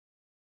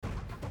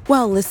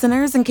Well,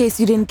 listeners, in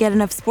case you didn't get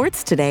enough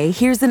sports today,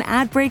 here's an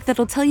ad break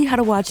that'll tell you how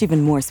to watch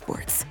even more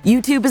sports.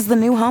 YouTube is the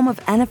new home of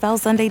NFL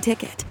Sunday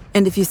Ticket.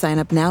 And if you sign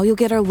up now, you'll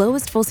get our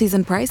lowest full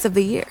season price of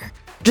the year.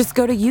 Just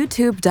go to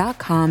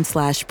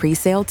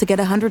youtube.com/presale to get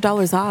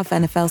 $100 off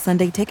NFL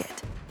Sunday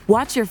Ticket.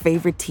 Watch your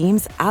favorite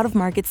teams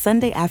out-of-market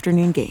Sunday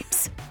afternoon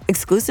games,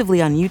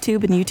 exclusively on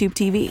YouTube and YouTube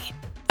TV.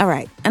 All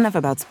right, enough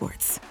about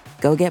sports.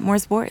 Go get more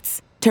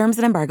sports. Terms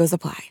and embargoes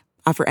apply.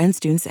 Offer ends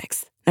June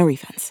 6th. No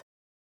refunds.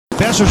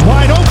 Brazzers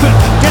wide open.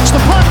 Gets the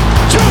puck.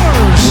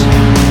 Tours!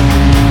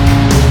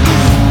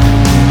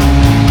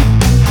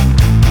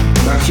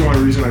 That's the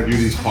only reason I do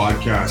these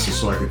podcasts, is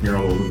so I can hear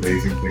all those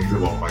amazing things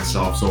about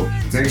myself. So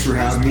thanks for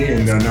having me,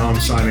 and now I'm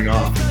signing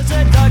off.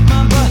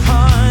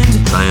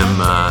 I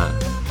am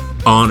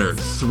honored,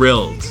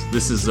 thrilled.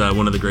 This is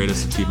one of the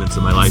greatest achievements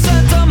of my life.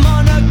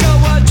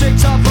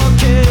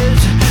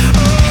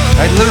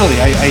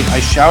 I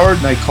showered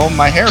and I combed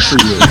my hair for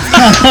you.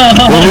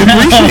 Well, we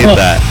appreciate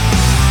that.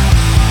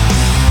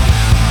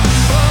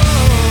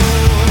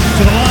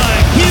 To the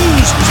line.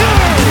 Hughes.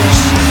 Tours!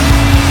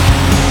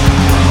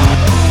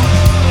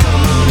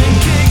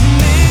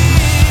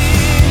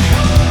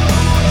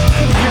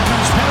 Here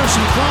comes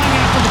Patterson flying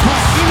after the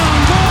puck. In on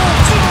goal.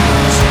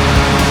 Tours!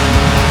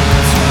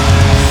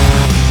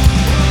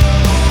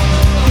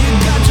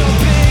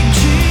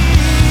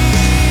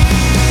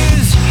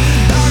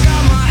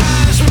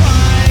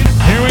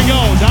 Here we go.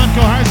 Don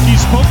Koharski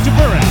spoke to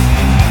Burek.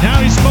 Now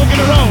he's spoken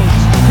to Rose.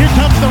 Here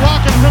comes the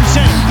rocket from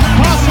center.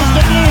 Crosses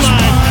the blue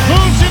line.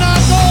 Moves it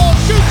on goal.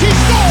 Shoots, he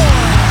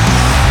scores!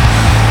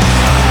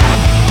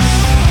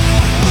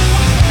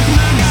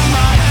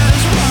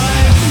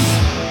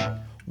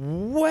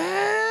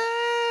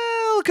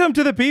 Welcome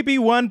to the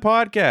PP1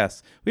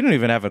 podcast. We don't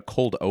even have a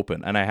cold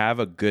open, and I have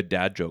a good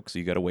dad joke, so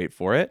you got to wait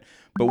for it.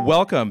 But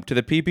welcome to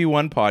the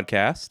PP1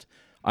 podcast.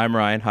 I'm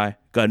Ryan. Hi.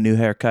 Got a new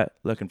haircut.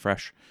 Looking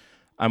fresh.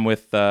 I'm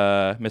with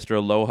Mr.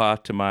 Aloha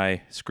to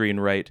my screen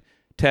right.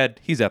 Ted,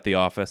 he's at the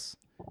office.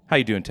 How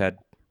you doing, Ted?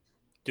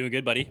 Doing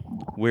good, buddy.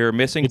 We're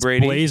missing It's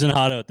Brady. blazing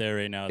hot out there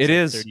right now. It's It like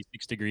is.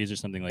 36 degrees or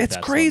something like It's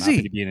that. crazy. So I'm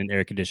happy to be in an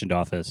air-conditioned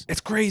office.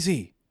 It's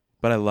crazy,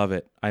 but I love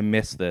it. I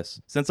miss this.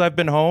 Since I've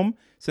been home,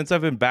 since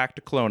I've been back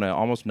to Kelowna,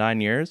 almost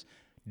 9 years,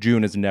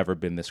 June has never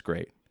been this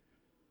great.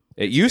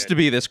 It used to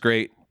be this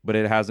great, but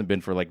it hasn't been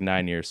for like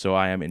 9 years. So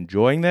I am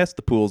enjoying this.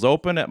 The pool's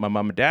open at my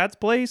mom and dad's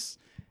place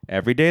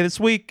every day this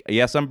week.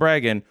 Yes, I'm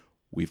bragging.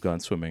 We've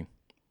gone swimming.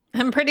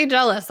 I'm pretty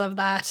jealous of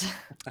that.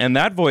 And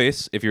that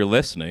voice, if you're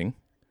listening,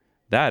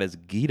 that is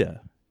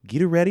Geeta.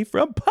 Geeta Reddy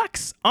from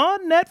Pucks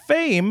on Net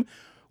fame.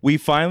 We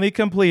finally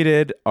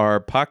completed our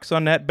Pucks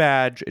on Net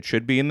badge. It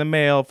should be in the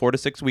mail 4 to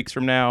 6 weeks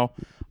from now.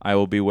 I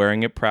will be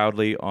wearing it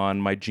proudly on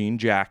my jean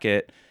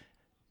jacket.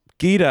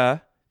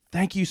 Geeta,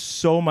 thank you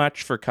so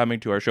much for coming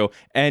to our show.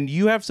 And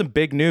you have some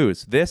big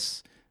news.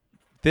 This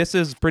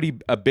is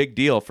a big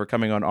deal for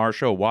coming on our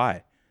show.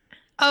 Why?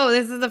 Oh,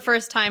 this is the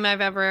first time I've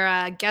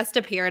ever guest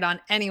appeared on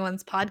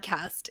anyone's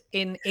podcast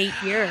in 8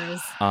 years.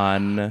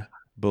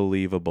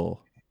 Unbelievable.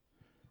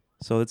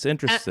 So it's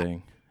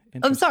interesting.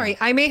 I'm sorry,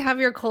 I may have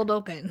your cold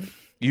open.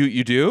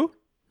 You do?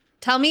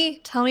 Tell me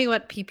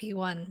what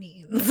PP1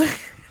 means.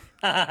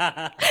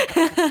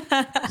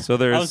 So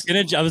there's I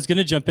was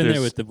gonna jump in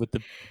there with the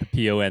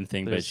PON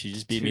thing, but she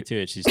just beat me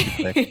to it. She's too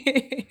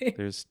quick.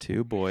 There's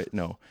two boys.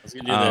 No, I was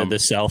gonna do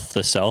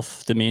the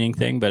self demeaning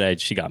thing, but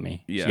she got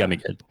me. Yeah. She got me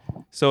good.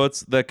 So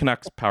it's the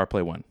Canucks power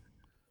play 1.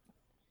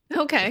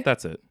 Okay.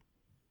 That's it.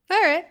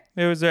 All right.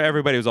 It was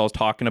everybody was always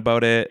talking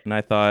about it, and I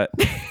thought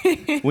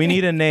we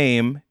need a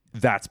name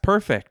that's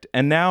perfect.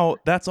 And now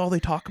that's all they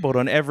talk about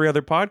on every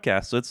other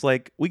podcast. So it's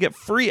like we get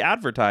free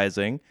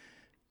advertising.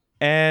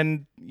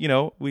 And,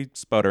 we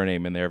spout our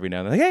name in there every now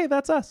and then. Like, hey,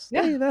 that's us.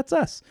 Yeah. Hey, that's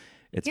us.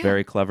 It's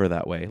very clever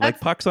that way.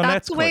 Like Pucks on Net.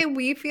 That's the way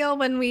we feel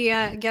when we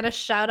get a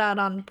shout out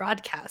on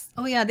broadcast.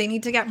 Oh, yeah, they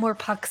need to get more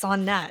pucks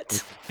on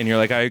net. And you're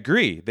like, I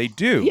agree. They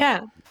do.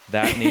 Yeah.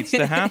 That needs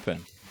to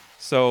happen.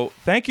 So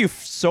thank you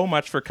so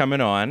much for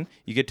coming on.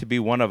 You get to be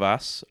one of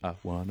us.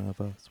 One of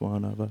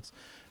us.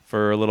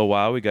 For a little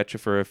while. We got you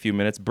for a few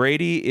minutes.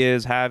 Brady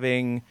is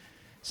having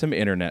some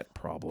internet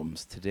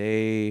problems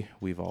today.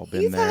 We've all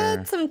been He's there.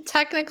 had some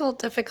technical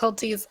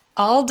difficulties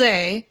all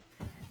day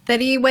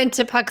that he went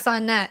to Pucks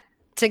on Net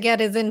to get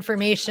his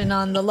information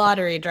on the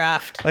lottery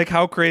draft. Like,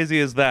 how crazy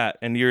is that?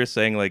 And you're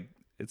saying, like,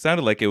 it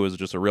sounded like it was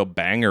just a real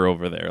banger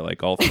over there.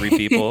 Like, all three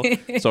people.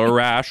 So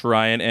Arash,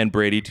 Ryan, and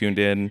Brady tuned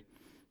in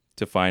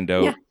to find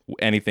out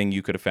anything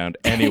you could have found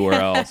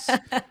anywhere else.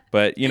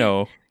 But, you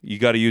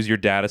got to use your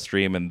data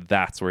stream, and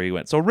that's where he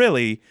went. So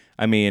really,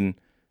 I mean,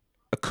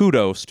 a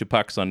kudos to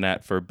Pucks on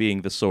Net for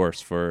being the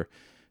source for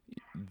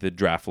the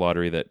draft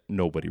lottery that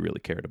nobody really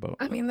cared about.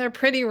 I mean, they're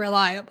pretty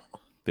reliable.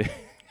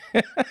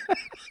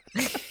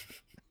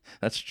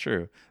 That's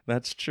true.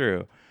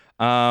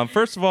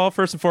 First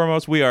and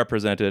foremost, we are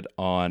presented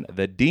on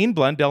the Dean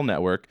Blundell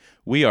Network.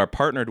 We are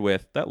partnered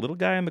with that little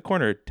guy in the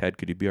corner. Ted,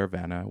 could you be our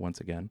Vanna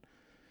once again?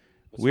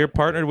 We're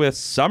partnered with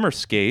Summer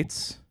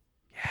Skates.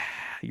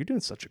 you're doing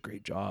such a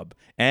great job,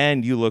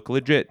 and you look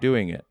legit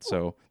doing it.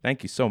 So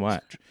thank you so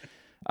much.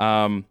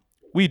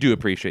 We do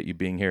appreciate you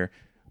being here.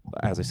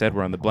 As I said,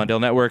 we're on the Blundell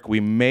Network. We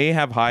may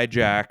have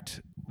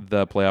hijacked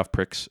the Playoff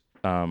Pricks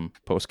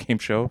post-game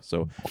show.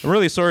 So I'm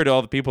really sorry to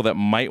all the people that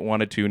might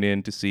want to tune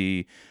in to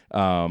see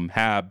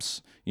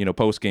Habs,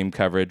 post-game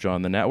coverage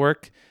on the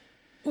network.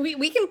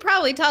 We can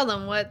probably tell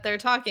them what they're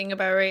talking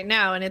about right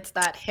now, and it's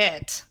that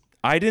hit.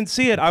 I didn't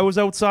see it. I was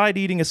outside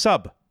eating a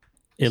sub.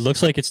 It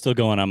looks like it's still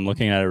going. I'm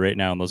looking at it right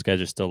now, and those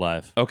guys are still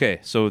live. Okay,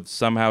 so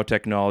somehow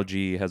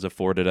technology has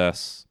afforded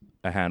us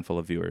a handful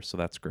of viewers, so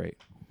that's great.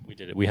 We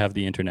did it. We have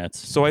the internets.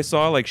 So I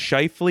saw like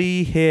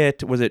Scheifele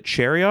hit, was it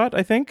Chariot,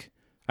 I think?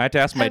 I had to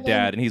ask my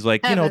dad, and he's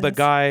like, Evans. the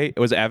guy, it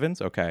was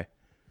Evans? Okay.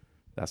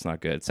 That's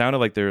not good. It sounded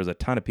like there was a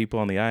ton of people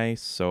on the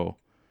ice, so.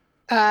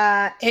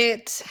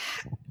 It,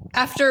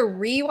 after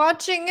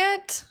rewatching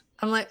it,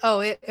 I'm like, oh,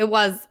 it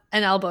was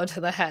an elbow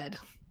to the head.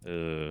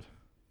 And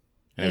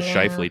it was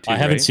Scheifele too, I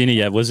haven't right? seen it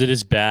yet. Was it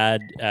as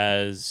bad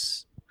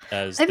as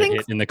the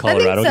hit in the I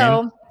Colorado think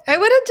so. game? I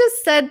would have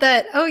just said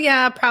that, oh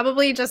yeah,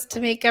 probably just to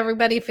make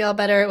everybody feel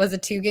better. It was a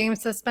 2-game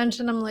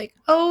suspension. I'm like,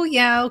 oh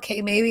yeah,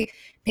 okay, maybe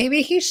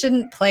he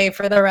shouldn't play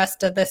for the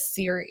rest of this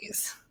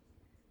series.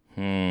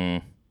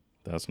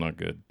 That's not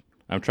good.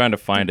 I'm trying to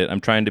find it.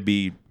 I'm trying to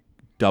be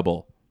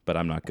double, but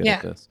I'm not good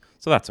at this.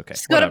 So that's okay.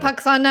 Just go to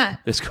Pucks on Net.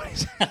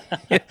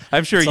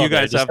 I'm sure you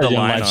guys have the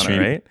line on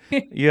it,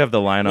 right? You have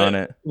the line on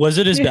it. Was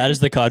it as bad as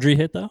the Kadri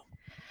hit, though?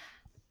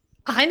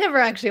 I never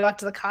actually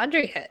watched the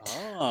Kadri hit.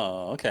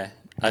 Oh, okay.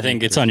 I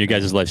think it's on you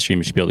guys' live stream.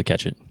 You should be able to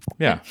catch it.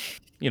 Yeah.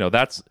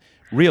 That's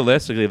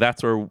realistically,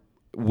 that's where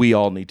we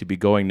all need to be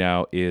going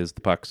now is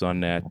the Pucks on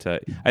Net.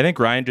 I think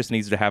Ryan just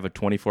needs to have a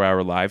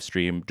 24-hour live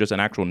stream, just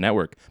an actual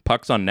network,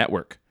 Pucks on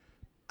Network.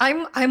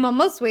 I'm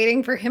almost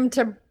waiting for him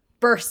to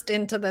burst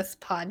into this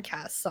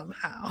podcast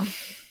somehow.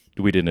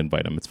 We didn't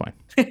invite him. It's fine.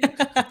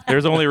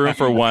 There's only room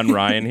for one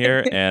Ryan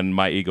here, and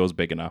my ego's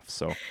big enough,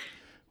 so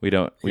we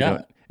don't.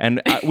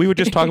 And we would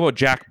just talk about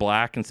Jack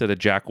Black instead of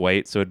Jack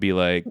White, so it'd be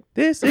like,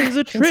 this is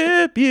a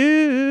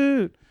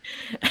tribute.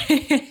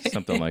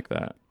 Something like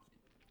that.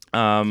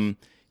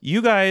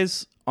 You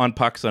guys on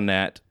Pucks on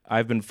Net,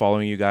 I've been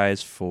following you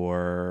guys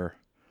for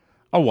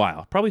a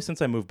while, probably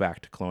since I moved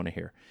back to Kelowna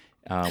here,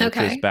 which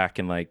was back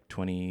in like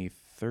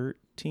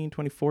 2013,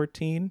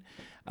 2014.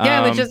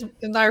 Yeah, which is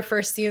our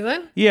first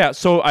season. Yeah,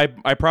 so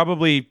I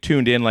probably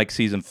tuned in like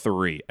season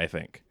 3, I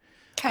think.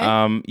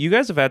 Okay. You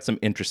guys have had some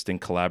interesting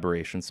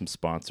collaborations, some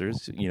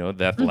sponsors. The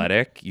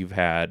Athletic. You've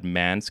had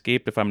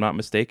Manscaped, if I'm not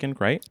mistaken,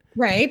 right?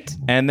 Right.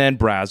 And then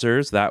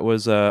Brazzers. That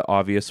was a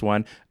obvious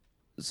one.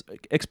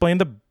 Explain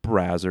the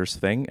Brazzers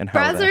thing and how.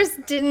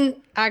 Brazzers didn't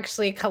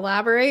actually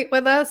collaborate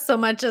with us so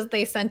much as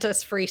they sent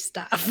us free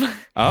stuff.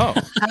 Oh,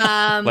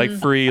 like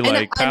free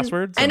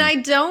passwords. And I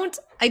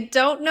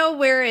don't know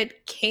where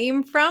it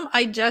came from.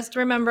 I just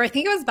remember. I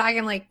think it was back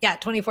in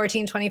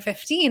 2014,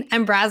 2015,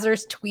 and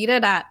Brazzers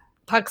tweeted at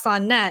Pucks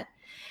on Net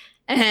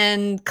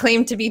and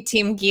claimed to be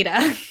Team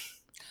Geeta.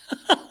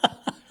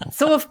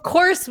 So of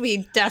course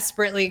we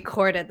desperately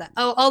courted that.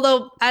 Oh,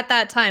 although at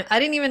that time I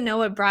didn't even know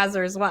what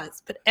Brazzers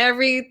was, but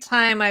every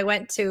time I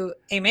went to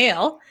a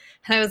mail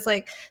and I was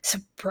like, so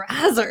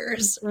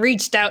Brazzers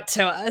reached out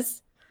to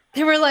us.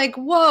 They were like,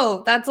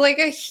 whoa, that's like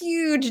a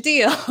huge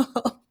deal.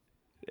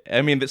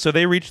 I mean, so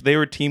they were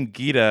Team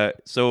Geeta.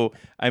 So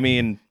I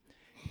mean,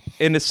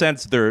 in a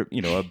sense, they're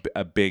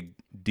a big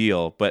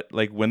deal, but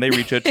like when they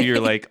reach out to you, you're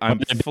like, I'm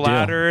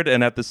flattered,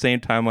 and at the same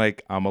time,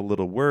 like I'm a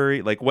little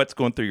worried. Like, what's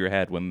going through your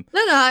head when?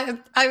 No,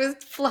 I was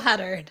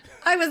flattered.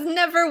 I was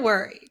never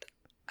worried.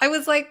 I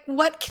was like,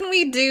 what can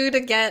we do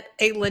to get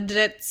a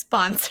legit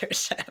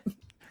sponsorship?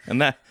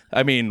 And that,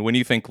 I mean, when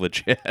you think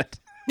legit,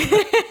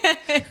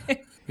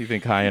 you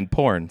think high-end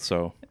porn.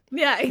 So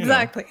yeah,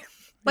 exactly.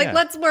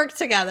 Let's work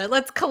together.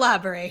 Let's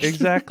collaborate.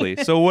 Exactly.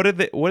 So what did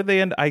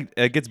they end?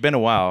 It's been a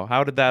while.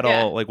 How did that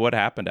all what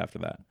happened after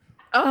that?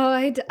 Oh,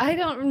 I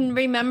don't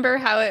remember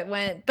how it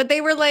went, but they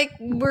were like,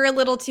 we're a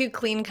little too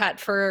clean cut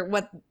for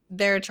what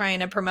they're trying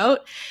to promote.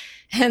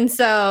 And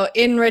so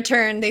in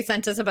return, they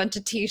sent us a bunch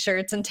of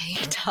t-shirts and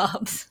tank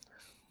tops.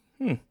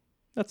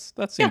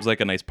 That seems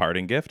like a nice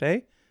parting gift, eh?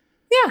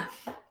 Yeah.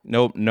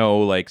 No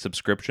like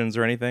subscriptions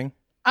or anything.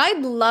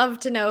 I'd love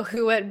to know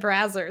who at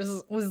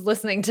Brazzers was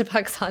listening to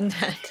Pucks on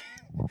Net.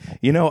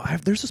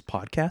 There's this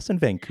podcast in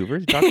Vancouver.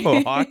 You talk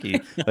about hockey.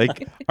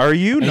 Like, are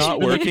you not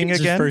working it's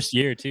again? His first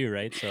year too,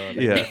 right? So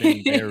they've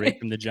been there right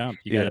from the jump.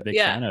 You got a big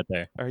fan out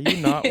there. Are you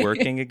not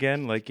working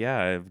again? Like, yeah,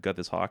 I've got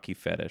this hockey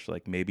fetish.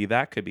 Like, maybe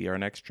that could be our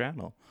next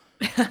channel.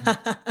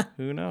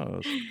 Who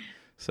knows?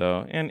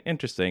 So, and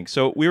interesting.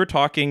 So we were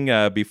talking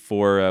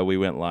before we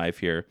went live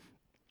here.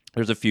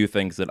 There's a few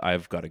things that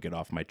I've got to get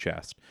off my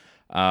chest.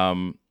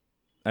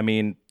 I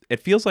mean, it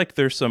feels like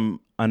there's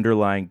some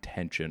underlying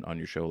tension on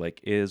your show. Like,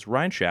 is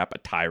Ryan Schaap a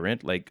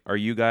tyrant? Like, are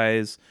you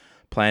guys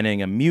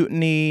planning a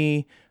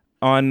mutiny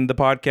on the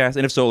podcast?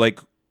 And if so, like,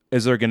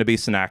 is there going to be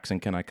snacks and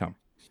can I come?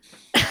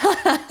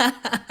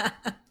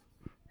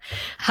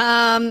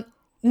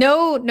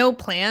 no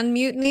planned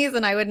mutinies,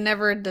 and I would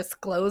never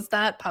disclose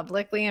that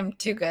publicly. I'm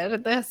too good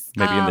at this.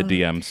 Maybe in the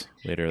DMs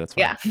later. That's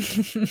fine.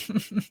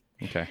 Yeah.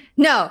 Okay.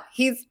 No,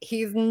 he's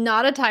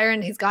not a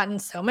tyrant. He's gotten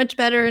so much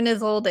better in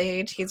his old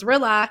age. He's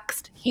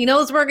relaxed. He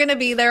knows we're going to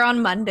be there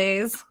on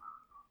Mondays.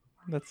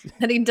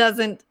 That he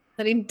doesn't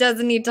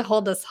need to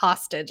hold us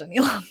hostage any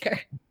longer.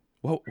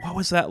 What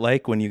was that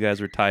like when you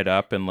guys were tied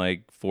up and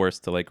like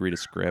forced to like read a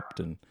script?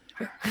 And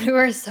we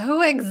were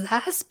so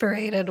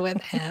exasperated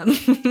with him.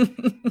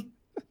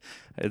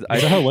 Is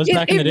that how it was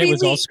back in the day? It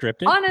was all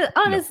scripted?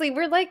 Honestly,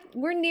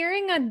 we're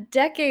nearing a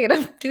decade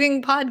of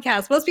doing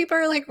podcasts. Most people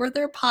are like, were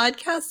there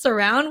podcasts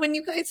around when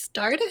you guys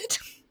started?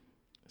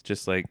 It's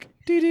just like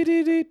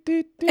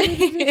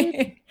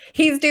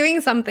he's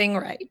doing something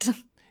right.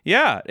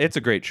 Yeah, it's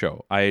a great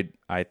show. I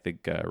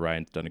think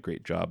Ryan's done a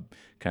great job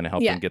kind of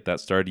helping get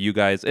that started. You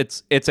guys,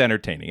 it's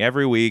entertaining.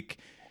 Every week,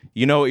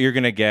 you know what you're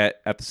going to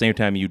get. At the same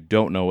time, you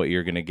don't know what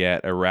you're going to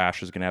get.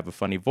 Arash is going to have a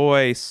funny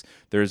voice.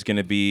 There's going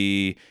to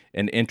be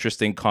an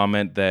interesting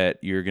comment that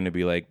you're going to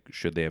be like,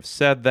 should they have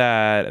said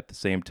that? At the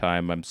same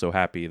time, I'm so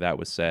happy that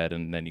was said.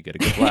 And then you get a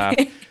good laugh.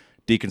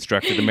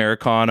 Deconstructed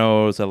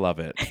Americanos. I love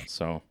it.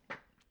 So,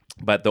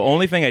 but the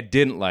only thing I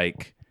didn't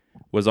like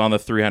was on the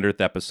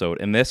 300th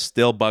episode, and this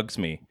still bugs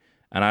me.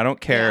 And I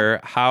don't care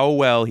how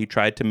well he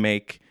tried to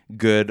make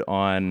good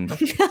on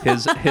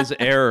his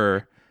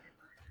error,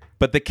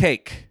 but the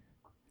cake.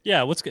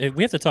 Yeah,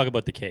 we have to talk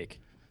about the cake.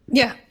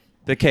 Yeah.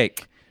 The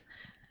cake.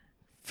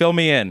 Fill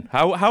me in.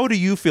 How do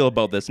you feel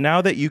about this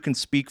now that you can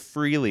speak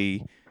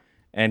freely?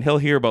 And he'll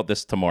hear about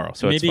this tomorrow,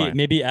 so it's fine.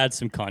 Maybe add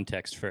some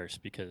context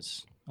first,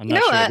 because I'm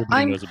not sure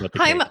everybody knows about the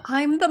cake.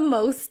 I'm the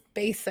most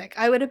basic.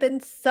 I would have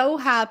been so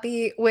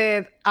happy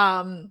with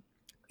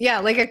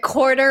like a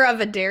quarter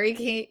of a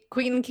Dairy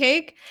Queen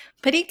cake,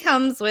 but he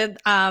comes with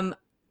a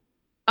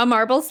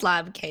marble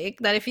slab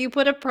cake that if you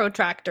put a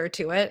protractor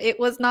to it, it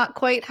was not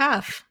quite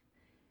half.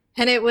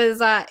 And it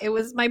was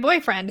my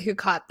boyfriend who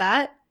caught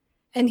that,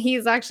 and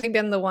he's actually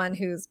been the one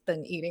who's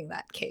been eating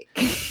that cake.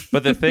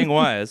 But the thing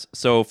was,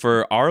 so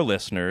for our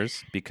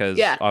listeners, because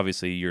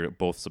obviously you're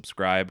both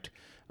subscribed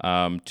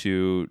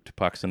to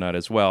Pucks and Nut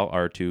as well,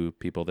 our two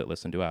people that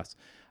listen to us.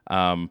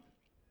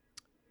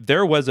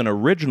 There was an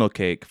original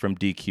cake from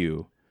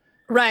DQ,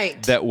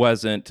 right? That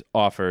wasn't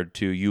offered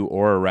to you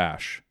or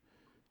Arash.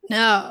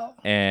 No.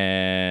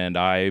 And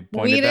I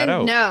pointed that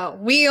out. No,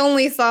 we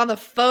only saw the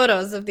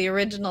photos of the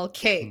original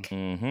cake.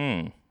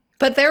 Mm-hmm.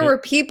 But there were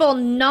people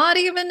not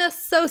even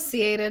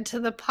associated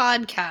to the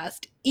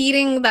podcast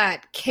eating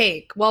that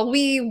cake while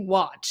we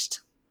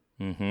watched.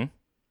 Mm-hmm.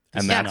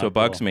 And that's what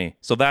bugs me.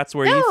 So that's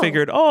where you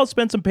figured, I'll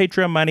spend some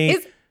Patreon money,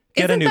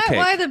 get a new cake. Isn't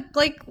that why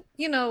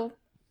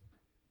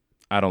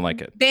I don't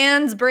like it.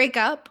 Bands break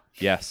up?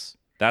 Yes.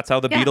 That's how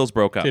the Beatles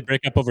broke up. They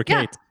break up over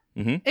Kate.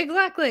 Mm-hmm.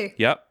 Exactly.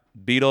 Yep.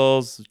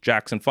 Beatles,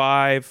 Jackson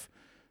 5,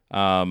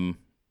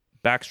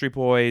 Backstreet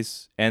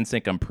Boys,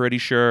 NSYNC, I'm pretty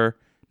sure.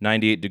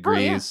 98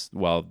 Degrees.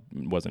 Well,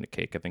 it wasn't a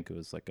cake. I think it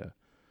was like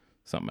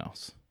something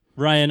else.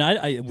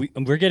 Ryan,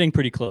 we're getting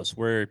pretty close.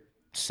 We're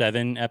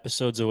 7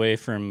 episodes away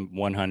from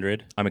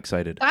 100. I'm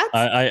excited.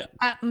 That's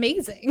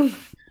amazing.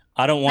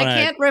 I don't want to. I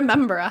can't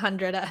remember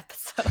 100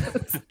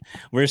 episodes.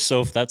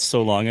 That's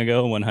so long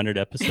ago. 100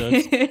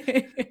 episodes.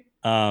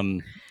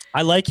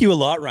 I like you a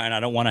lot, Ryan. I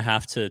don't want to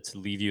have to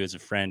leave you as a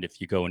friend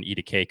if you go and eat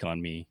a cake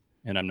on me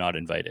and I'm not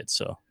invited.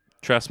 So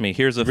trust me.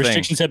 Here's the thing.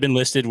 Restrictions have been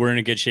listed. We're in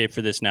a good shape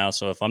for this now.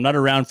 So if I'm not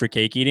around for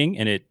cake eating,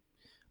 and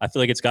I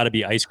feel like it's got to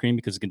be ice cream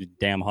because it's gonna be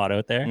damn hot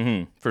out there.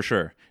 Mm-hmm, for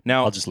sure.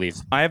 Now I'll just leave.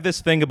 I have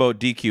this thing about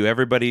DQ.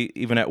 Everybody,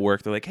 even at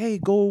work, they're like, "Hey,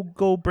 go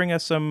bring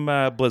us some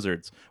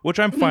blizzards," which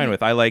I'm fine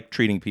with. I like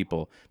treating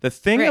people. The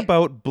thing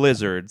about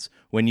blizzards,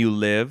 when you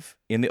live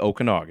in the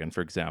Okanagan,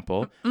 for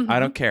example, I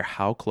don't care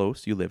how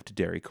close you live to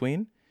Dairy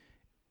Queen.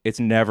 It's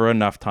never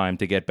enough time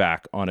to get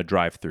back on a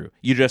drive-through.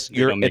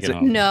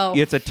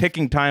 It's a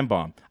ticking time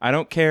bomb. I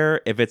don't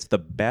care if it's the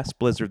best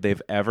blizzard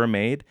they've ever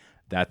made.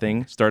 That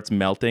thing starts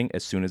melting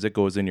as soon as it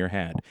goes in your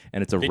hand,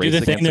 and it's a race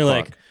against the clock. They're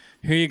like,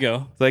 "Here you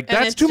go." Like,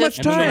 that's too much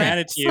time. And then they hand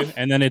it to you,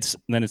 and then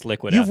it's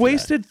liquid. You've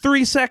wasted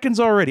 3 seconds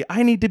already.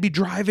 I need to be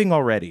driving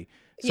already.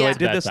 So I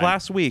did this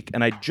last week,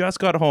 and I just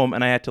got home,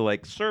 and I had to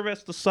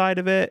service the side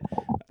of it.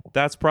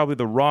 That's probably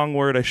the wrong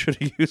word I should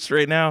have used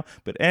right now.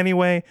 But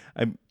anyway,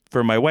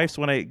 for my wife's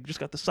when I just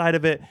got the side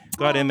of it,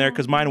 got in there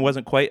because mine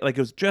wasn't quite it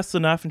was just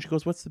enough. And she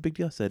goes, "What's the big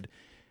deal?" I said,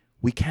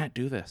 "We can't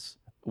do this.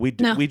 We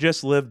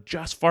just live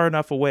just far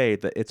enough away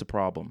that it's a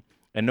problem,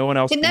 and no one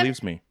else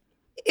believes me."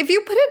 If you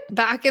put it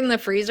back in the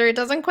freezer, it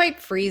doesn't quite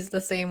freeze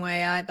the same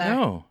way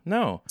either.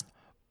 No.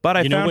 But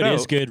I found out. You know what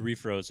is good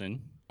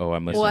refrozen? Oh,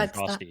 I'm listening. What's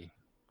Frosty.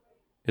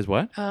 Is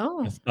what?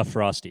 Oh, a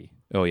Frosty.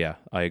 Oh yeah,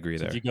 I agree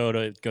there. If you go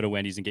to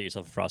Wendy's and get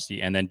yourself a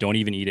Frosty, and then don't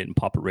even eat it and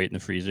pop it right in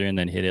the freezer, and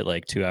then hit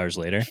it 2 hours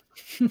later.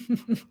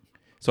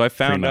 So I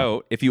found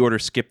out if you order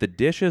Skip the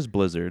Dishes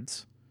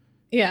blizzards,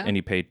 and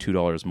you pay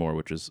 $2 more,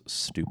 which is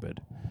stupid.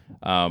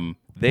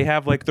 They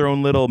have their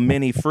own little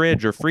mini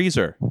fridge or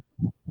freezer.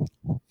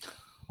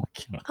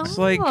 It's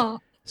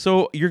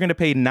so you're gonna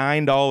pay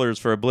 $9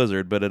 for a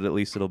blizzard, but at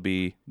least it'll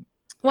be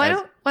Why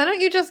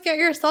don't you just get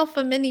yourself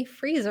a mini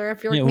freezer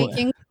if you're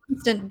making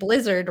constant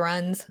blizzard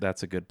runs?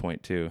 That's a good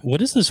point too.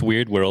 What is this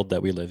weird world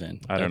that we live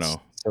in? I don't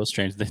know. So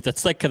strange.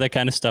 That's like the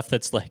kind of stuff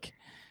that's like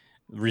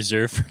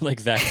reserved for like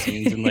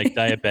vaccines and like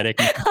diabetic.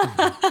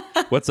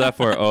 What's that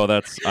for? Oh,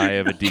 I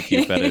have a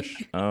DQ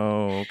fetish.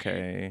 Oh,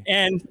 okay.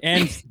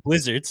 And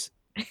blizzards.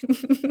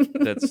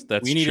 That's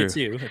we need true. it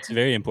too. It's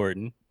very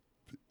important.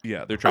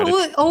 Yeah, they're trying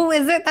to. Oh,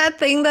 is it that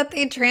thing that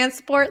they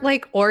transport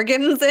like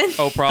organs in?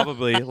 Oh,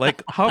 probably.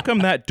 Like, how come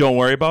that? Don't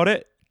worry about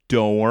it.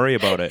 Don't worry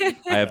about it.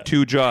 I have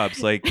 2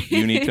 jobs. Like,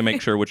 you need to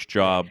make sure which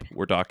job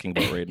we're talking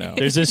about right now.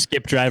 There's a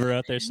skip driver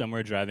out there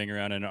somewhere driving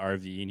around in an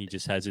RV, and he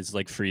just has his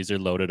like freezer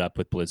loaded up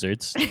with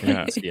blizzards.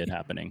 Yeah, I see it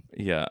happening.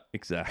 Yeah,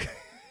 exactly.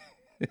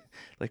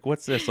 Like,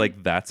 what's this?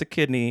 Like, that's a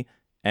kidney,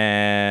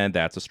 and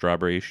that's a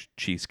strawberry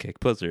cheesecake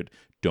blizzard.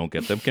 Don't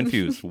get them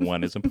confused.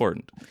 One is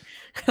important.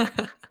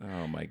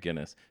 Oh my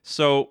goodness.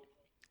 So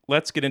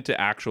let's get into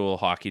actual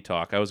hockey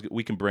talk.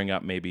 We can bring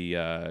up maybe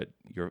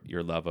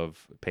your love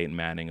of Peyton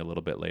Manning a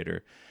little bit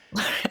later.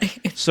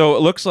 So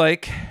it looks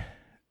like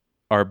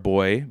our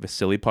boy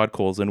Vasily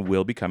Podkolzin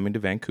will be coming to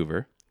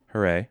Vancouver.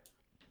 Hooray.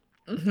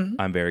 Mm-hmm.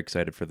 I'm very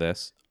excited for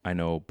this. I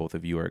know both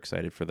of you are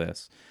excited for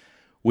this.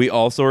 We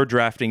also are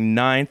drafting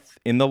 9th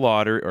in the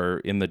lottery, or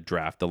in the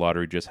draft. The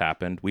lottery just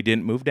happened. We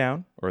didn't move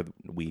down, or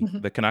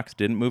the Canucks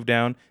didn't move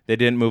down. They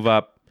didn't move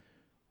up.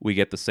 We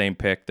get the same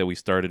pick that we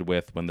started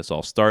with when this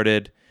all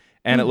started.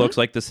 And it looks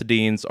like the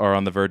Sedins are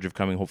on the verge of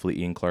coming, hopefully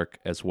Ian Clark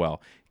as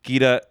well.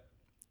 Geeta,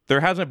 there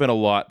hasn't been a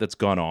lot that's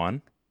gone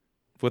on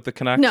with the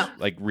Canucks,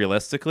 like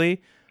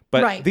realistically.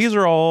 But these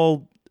are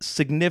all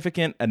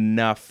significant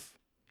enough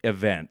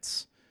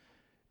events.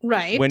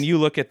 Right. When you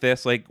look at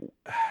this, like,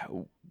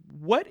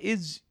 what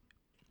is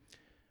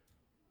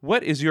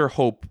your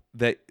hope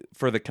that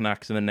for the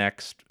Canucks in the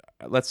next,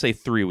 let's say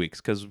 3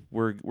 weeks, because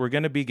we're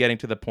going to be getting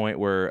to the point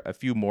where a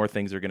few more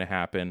things are going to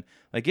happen.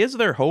 Like, is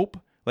there hope?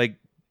 Like,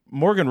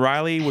 Morgan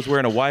Riley was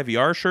wearing a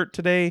YVR shirt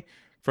today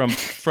from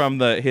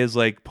his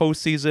like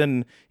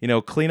postseason,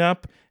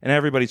 cleanup, and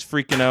everybody's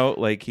freaking out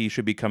like he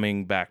should be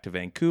coming back to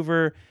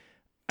Vancouver.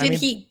 Did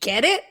he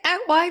get it at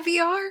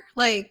YVR?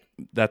 Like,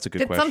 that's a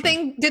good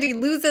question. Did he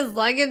lose his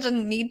luggage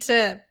and need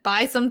to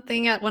buy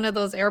something at one of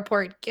those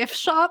airport gift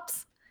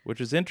shops?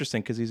 Which is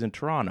interesting because he's in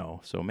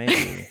Toronto, so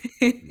maybe.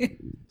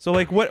 So,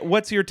 like,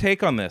 what's your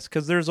take on this?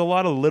 Because there's a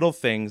lot of little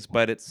things,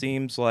 but it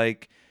seems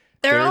like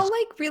they're all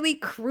like really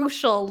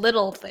crucial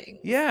little things.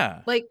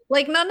 Yeah. Like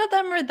none of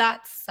them are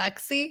that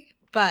sexy,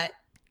 but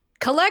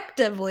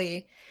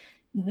collectively,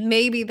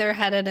 maybe they're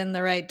headed in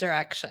the right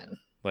direction.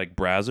 Like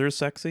Brazzers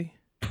sexy?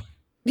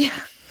 Yeah,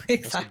 exactly.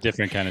 That's a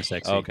different kind of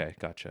sexy. Okay,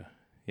 gotcha.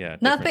 Yeah.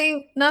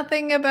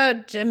 Nothing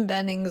about Jim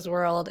Benning's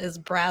world is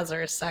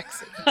Brazzers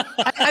sexy.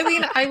 I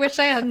mean, I wish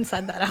I hadn't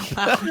said that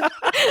out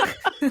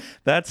loud.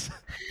 That's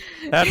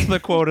the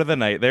quote of the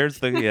night. There's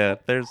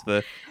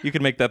the you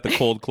can make that the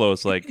cold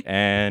close, like,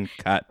 and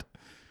cut.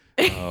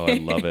 Oh, I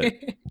love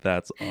it.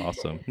 That's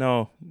awesome.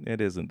 No,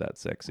 it isn't that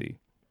sexy.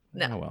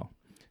 No. Oh, well.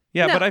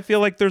 Yeah, no. But I feel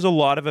like there's a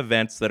lot of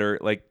events that are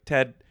like,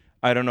 Ted,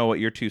 I don't know what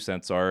your 2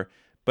 cents are,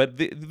 but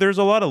there's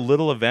a lot of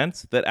little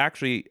events that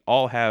actually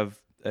all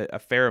have a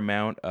fair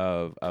amount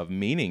of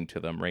meaning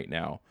to them right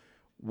now.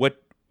 What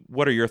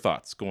are your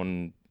thoughts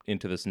going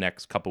into this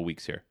next couple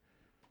weeks here?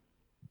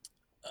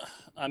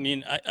 I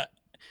mean,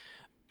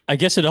 I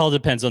guess it all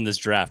depends on this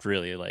draft,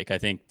 really. Like, I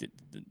think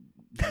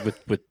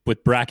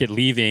with Brackett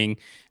leaving,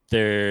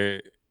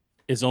 there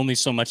is only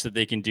so much that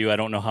they can do. I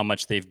don't know how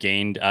much they've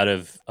gained out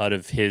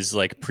of his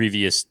like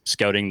previous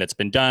scouting that's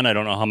been done. I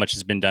don't know how much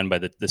has been done by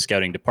the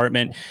scouting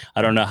department.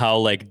 I don't know how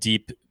like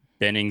deep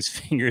Benning's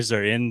fingers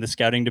are in the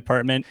scouting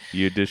department.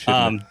 You did.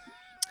 And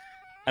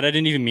I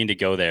didn't even mean to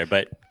go there,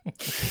 but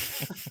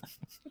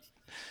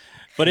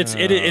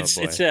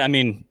it's I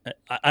mean,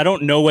 I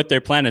don't know what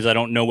their plan is. I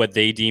don't know what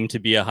they deem to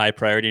be a high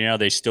priority now. Are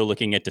they still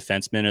looking at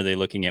defensemen? Are they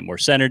looking at more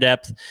center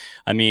depth?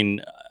 I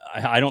mean,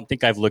 I don't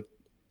think I've looked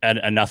at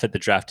enough at the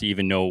draft to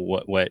even know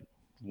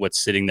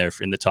what's sitting there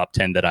in the top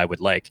 10 that I would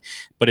like.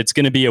 But it's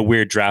going to be a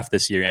weird draft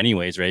this year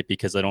anyways, right?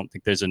 Because I don't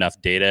think there's enough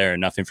data or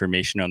enough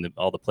information on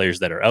all the players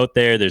that are out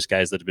there. There's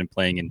guys that have been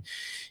playing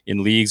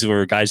in leagues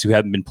or guys who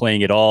haven't been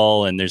playing at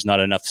all. And there's not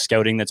enough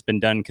scouting that's been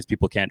done because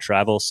people can't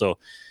travel. So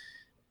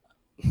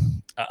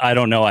I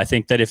don't know. I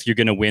think that if you're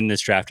going to win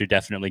this draft, you're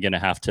definitely going to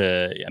have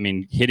to, I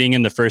mean, hitting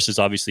in the first is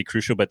obviously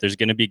crucial, but there's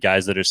going to be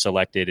guys that are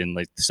selected in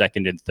like the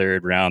second and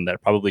third round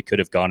that probably could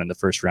have gone in the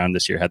first round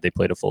this year had they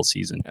played a full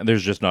season. And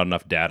there's just not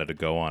enough data to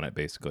go on it,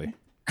 basically.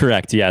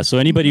 Correct. Yeah. So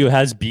anybody who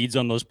has beads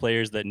on those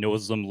players that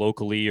knows them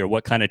locally or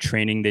what kind of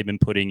training they've been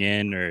putting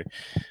in, or,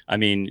 I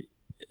mean,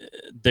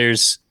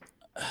 there's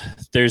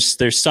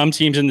some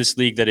teams in this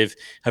league that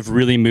have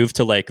really moved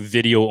to like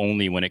video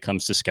only when it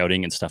comes to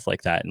scouting and stuff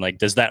like that. And like,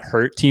 does that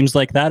hurt teams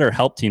like that or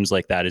help teams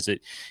like that? Is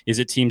it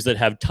teams that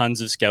have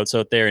tons of scouts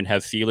out there and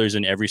have feelers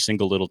in every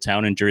single little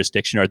town and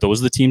jurisdiction? Are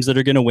those the teams that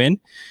are going to win?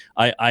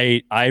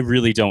 I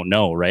really don't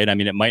know. Right. I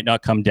mean, it might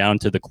not come down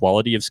to the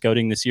quality of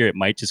scouting this year. It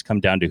might just come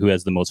down to who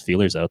has the most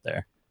feelers out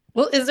there.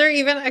 Well, is there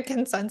even a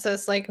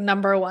consensus like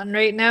number one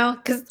right now?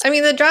 Because I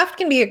mean, the draft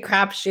can be a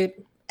crapshoot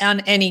on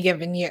any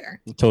given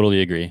year.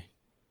 Totally agree.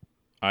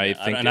 I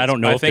think, and I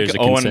don't know if there's a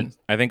Owen.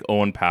 I think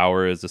Owen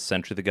Power is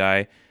essentially the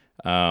guy.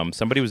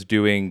 Somebody was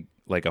doing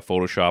like a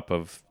Photoshop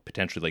of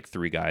potentially like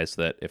 3 guys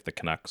that if the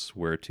Canucks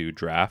were to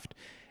draft,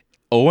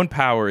 Owen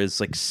Power is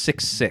like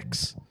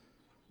 6'6".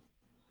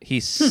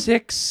 He's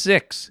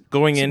 6'6"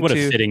 going into what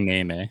a fitting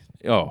name, eh?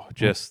 Oh,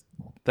 just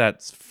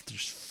that's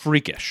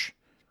freakish.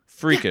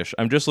 Freakish.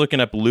 I'm just looking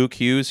up Luke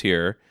Hughes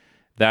here.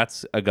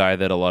 That's a guy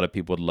that a lot of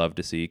people would love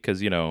to see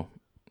because,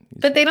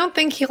 But they don't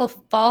think he'll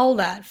fall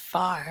that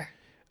far.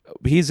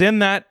 he's in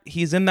that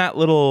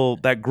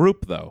that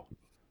group though.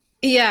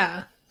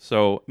 Yeah.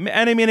 So,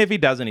 and I mean, if he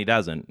doesn't, he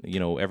doesn't.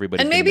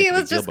 Everybody. And maybe it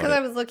was just because I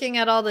was looking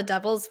at all the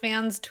Devils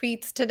fans'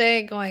 tweets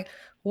today going,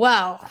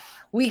 well,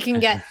 we can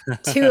get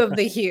 2 of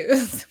the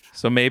Hughes.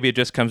 So maybe it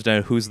just comes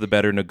down to who's the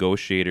better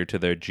negotiator to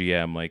their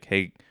GM. Like,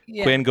 hey,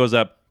 Quinn goes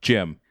up,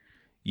 Jim,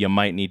 you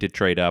might need to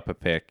trade up a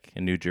pick.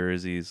 In New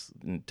Jersey's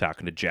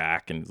talking to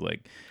Jack, and he's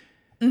like,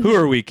 who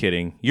are we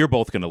kidding? You're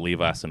both going to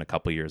leave us in a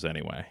couple years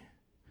anyway.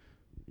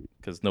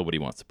 Because nobody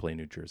wants to play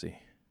New Jersey.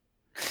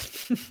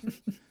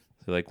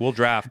 So like, we'll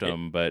draft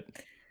them, but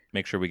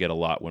make sure we get a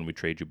lot when we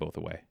trade you both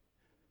away.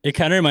 It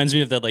kind of reminds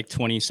me of that like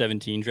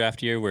 2017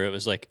 draft year where it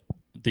was like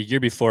the year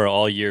before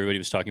all year when he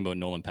was talking about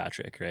Nolan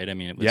Patrick, right? I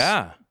mean, it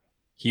was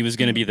he was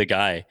going to be the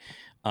guy.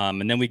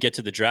 And then we get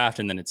to the draft,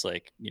 and then it's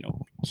like,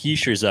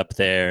 Keisher's up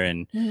there,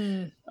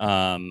 and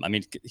I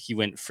mean, he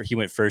went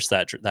first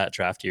that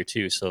draft year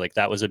too. So like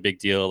that was a big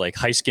deal. Like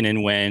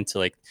Heiskanen went.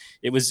 Like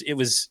it was.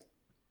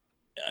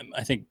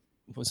 I think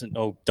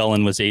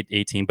Dullen was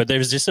 18, but there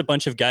was just a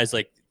bunch of guys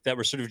like that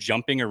were sort of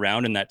jumping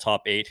around in that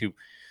top 8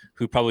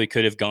 who probably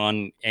could have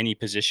gone any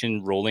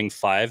position, rolling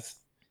 5,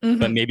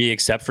 but maybe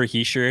except for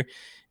Hischier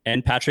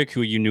and Patrick,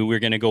 who you knew were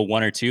going to go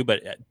 1 or 2,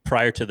 but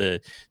prior to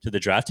the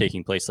draft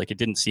taking place, like it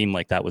didn't seem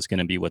like that was going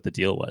to be what the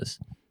deal was.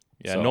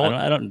 Yeah, so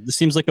I don't. This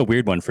seems like a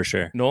weird one for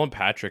sure. Nolan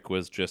Patrick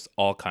was just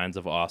all kinds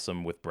of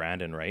awesome with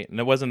Brandon, right? And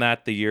it wasn't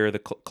that the year the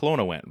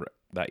Kelowna went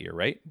that year,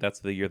 right? That's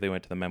the year they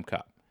went to the Mem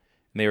Cup,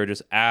 and they were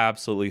just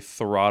absolutely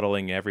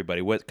throttling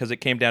everybody. Because it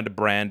came down to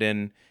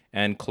Brandon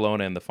and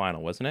Kelowna in the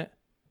final, wasn't it?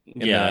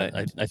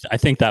 I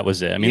think that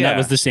was it. I mean, that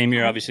was the same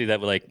year, obviously,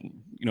 that like,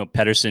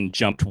 Pettersson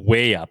jumped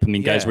way up. I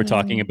mean, guys were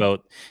talking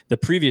about the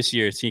previous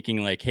year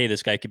thinking like, hey,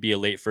 this guy could be a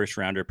late first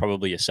rounder,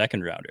 probably a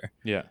second rounder.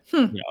 Yeah.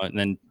 And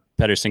then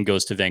Pettersson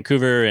goes to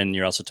Vancouver, and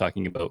you're also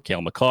talking about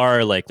Cale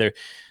Makar. Like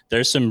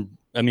there's some,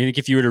 I mean,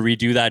 if you were to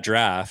redo that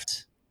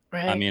draft,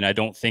 right. I mean, I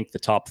don't think the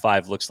top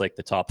 5 looks like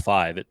the top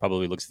 5. It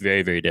probably looks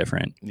very, very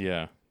different.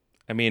 Yeah.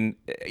 I mean,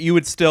 you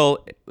would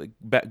still,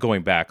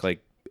 going back,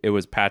 like, it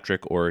was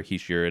Patrick or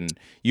Hischier, and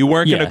you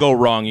weren't going to go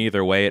wrong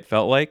either way, it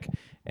felt like.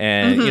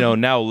 And,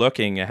 now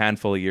looking a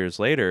handful of years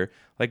later,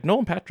 like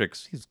Nolan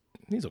Patrick's,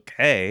 he's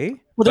okay.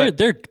 Well,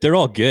 they're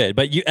all good,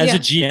 but you as a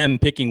GM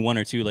picking 1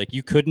 or 2, like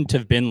you couldn't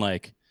have been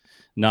like,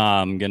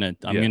 nah, I'm gonna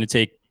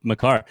take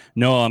Makar.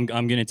 No, I'm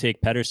gonna take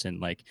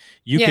Pettersson. Like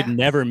you could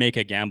never make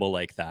a gamble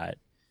like that,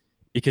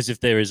 because if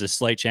there is a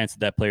slight chance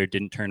that player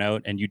didn't turn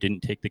out and you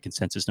didn't take the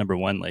consensus number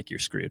 1, like you're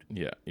screwed.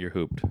 Yeah, you're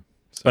hooped.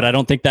 So. But I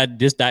don't think that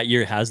that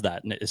year has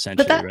that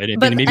essentially, right?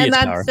 I mean, maybe it's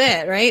that's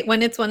it, right?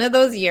 When it's one of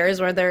those years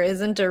where there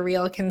isn't a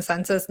real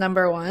consensus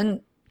number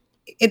 1,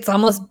 it's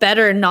almost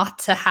better not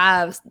to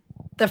have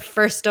the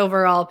first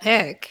overall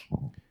pick.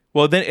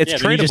 Well, then it's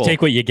tradable. Then you just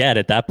take what you get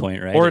at that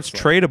point, right? Or it's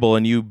tradable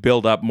and you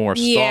build up more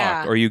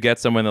stock, or you get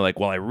someone that like,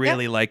 well, I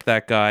really like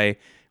that guy.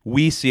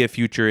 We see a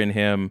future in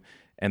him.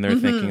 And they're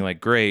thinking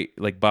like, great,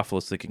 like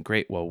Buffalo's thinking,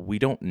 great, well, we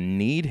don't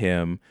need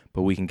him,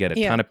 but we can get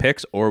a ton of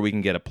picks, or we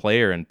can get a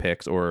player in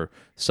picks, or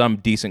some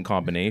decent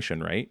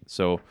combination, right?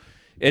 So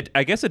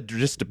I guess it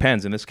just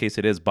depends. In this case,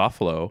 it is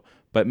Buffalo,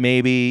 but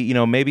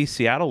maybe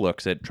Seattle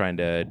looks at trying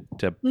to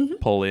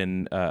pull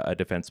in a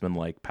defenseman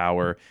like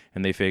Power,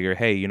 and they figure,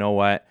 hey, you know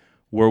what?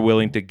 We're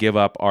willing to give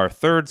up our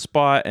 3rd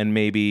spot, and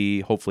maybe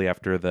hopefully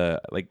after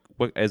the, like,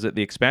 what is it,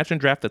 the expansion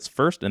draft that's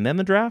first and then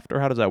the draft, or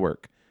how does that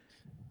work?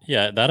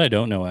 Yeah, that I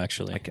don't know,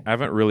 actually. I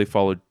haven't really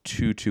followed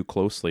too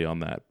closely on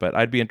that, but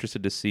I'd be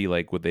interested to see,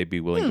 like, would they be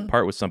willing to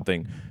part with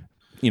something,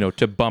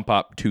 to bump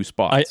up 2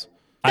 spots?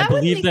 I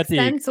believe that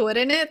sense,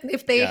 wouldn't it?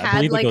 If they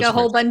had like a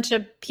whole bunch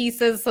of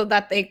pieces so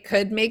that they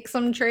could make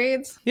some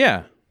trades.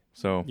 Yeah.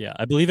 So yeah,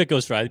 I believe it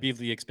goes first. I believe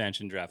the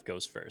expansion draft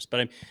goes first.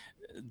 But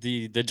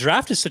the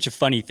draft is such a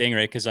funny thing,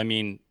 right? Because I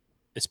mean,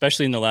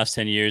 especially in the last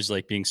 10 years,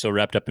 like being so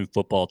wrapped up in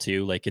football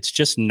too, like it's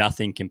just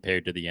nothing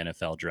compared to the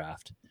NFL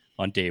draft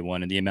on day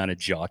 1 and the amount of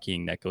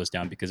jockeying that goes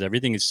down, because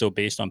everything is so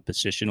based on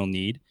positional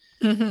need.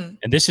 And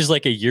this is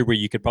like a year where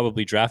you could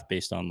probably draft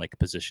based on like a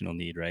positional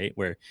need, right?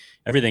 Where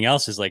everything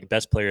else is like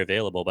best player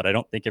available, but I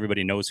don't think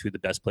everybody knows who the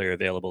best player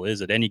available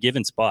is at any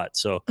given spot.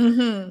 So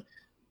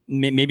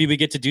maybe we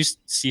get to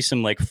see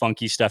some like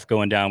funky stuff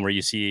going down where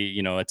you see,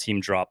 a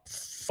team drop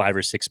 5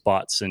 or 6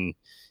 spots and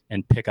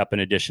pick up an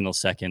additional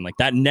second. Like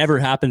that never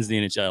happens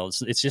in the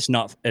NHL. It's just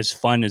not as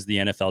fun as the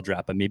NFL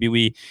draft. But maybe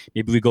we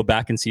go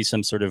back and see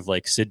some sort of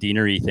like Sid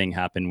Deanery thing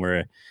happen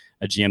where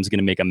a GM's going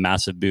to make a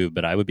massive move,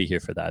 but I would be here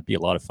for that. It'd be a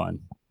lot of fun.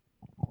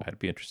 I'd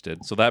be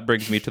interested. So that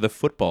brings me to the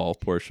football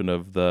portion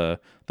of the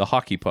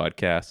hockey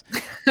podcast.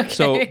 Okay.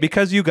 So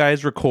because you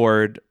guys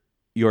record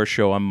your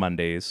show on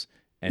Mondays,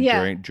 and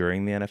Yeah.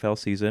 during the NFL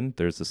season,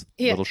 there's this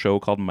Yeah. little show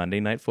called Monday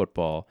Night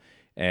Football,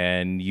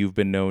 and you've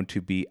been known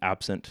to be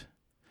absent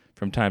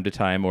from time to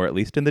time, or at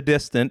least in the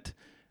distant,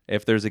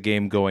 if there's a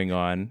game going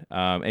on.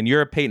 And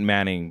you're a Peyton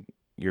Manning.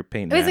 You're a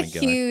Peyton I was Manning a guy.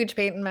 huge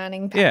Peyton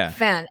Manning Yeah.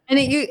 fan, and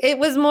it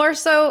was more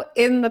so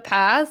in the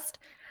past.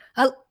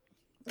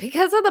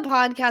 Because of the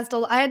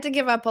podcast, I had to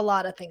give up a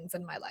lot of things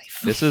in my life.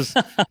 This is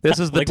the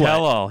Like what?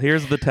 tell-all.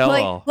 Here's the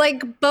tell-all.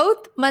 like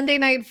both Monday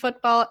Night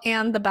Football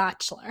and The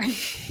Bachelor.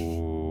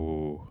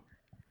 Ooh.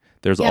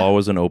 There's Yeah.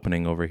 always an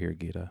opening over here,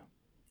 Geeta.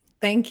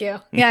 Thank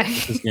you. Yeah.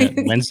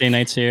 Wednesday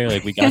nights here,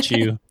 like we got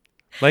you.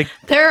 Like,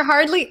 There are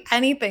hardly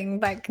anything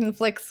that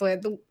conflicts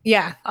with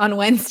on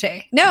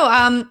Wednesday.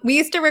 No, we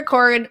used to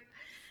record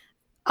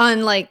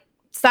on like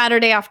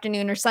Saturday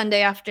afternoon or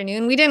Sunday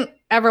afternoon. We didn't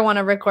ever want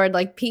to record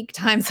like peak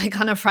times like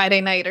on a Friday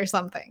night or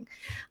something.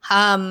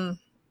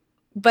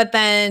 But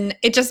then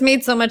it just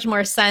made so much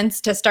more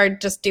sense to start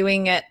just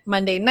doing it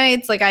Monday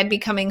nights. Like I'd be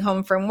coming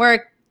home from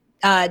work.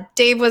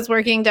 Dave was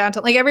working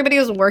downtown. Like everybody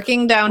was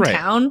working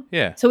downtown.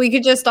 yeah. So we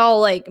could just all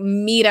like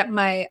meet at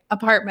my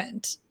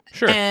apartment.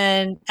 Sure.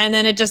 And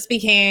then it just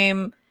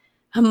became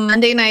a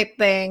Monday night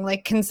thing,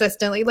 like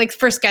consistently, like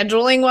for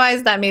scheduling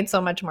wise, that made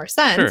so much more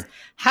sense. Sure.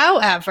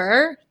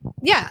 However,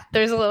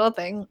 there's a little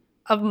thing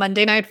of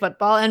Monday Night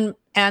Football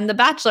and The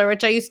Bachelor,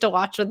 which I used to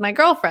watch with my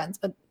girlfriends,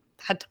 but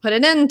had to put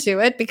an end to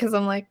it because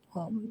I'm like,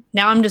 well,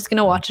 now I'm just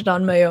gonna watch it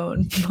on my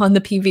own on the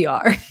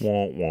PVR.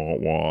 Wah, wah,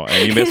 wah.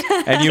 And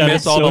you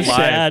miss all so the live.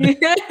 sad.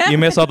 You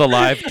miss all the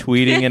live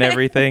tweeting and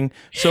everything.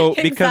 So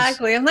because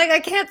Exactly. I'm like, I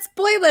can't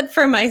spoil it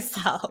for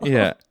myself.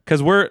 yeah,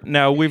 because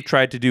we've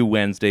tried to do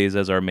Wednesdays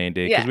as our main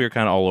day because Yeah. we were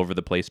kind of all over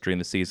the place during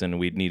the season.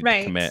 We needed Right.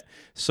 to commit.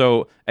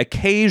 So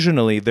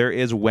occasionally there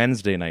is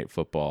Wednesday night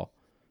football.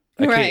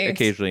 Right.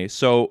 Occasionally.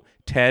 So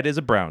Ted is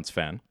a Browns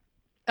fan.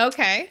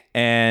 Okay.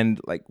 And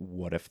like,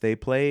 what if they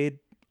played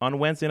on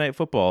Wednesday night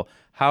football?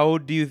 How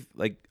do you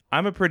like?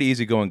 I'm a pretty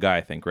easygoing guy,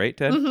 I think, right,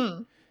 Ted?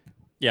 Mm-hmm.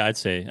 Yeah, I'd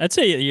say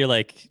you're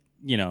like,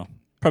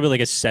 probably like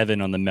a 7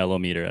 on the mellow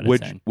meter out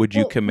of 10. Would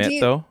you Well, commit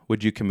though?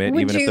 Would you commit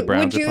even if the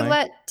Browns would are you playing?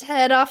 let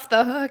Ted off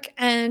the hook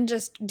and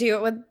just do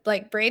it with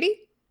like Brady?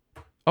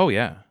 Oh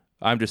yeah,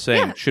 I'm just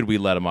saying. Yeah. Should we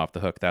let him off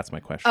the hook? That's my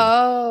question.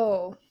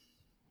 Oh,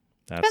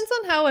 That's, depends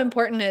on how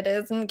important it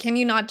is, and can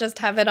you not just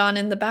have it on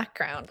in the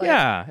background? Like,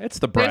 yeah, it's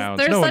the Browns.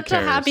 There's no one such a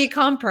cares. happy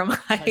compromise.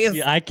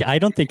 See, I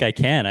don't think I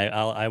can.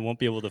 I won't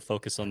be able to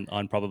focus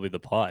on probably the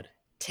pod.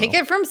 Take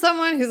it from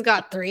someone who's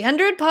got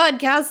 300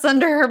 podcasts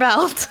under her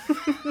belt.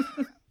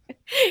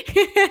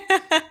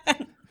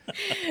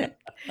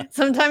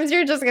 Sometimes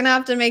you're just gonna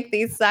have to make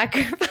these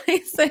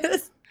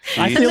sacrifices.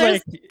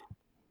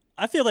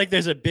 I feel like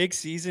there's a big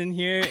season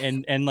here,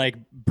 and like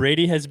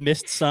Brady has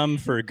missed some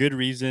for good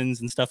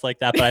reasons and stuff like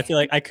that. But I feel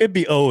like I could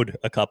be owed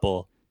a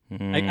couple.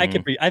 I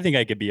think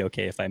I could be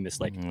okay if I missed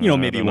like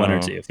maybe one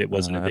or two if it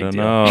wasn't a big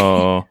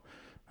deal.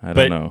 I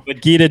don't know. But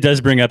Geeta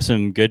does bring up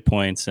some good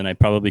points, and I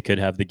probably could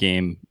have the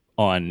game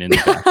on in the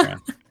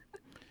background.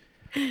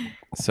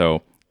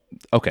 So,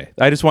 okay.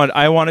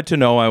 I wanted to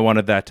know. I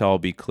wanted that to all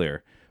be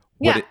clear.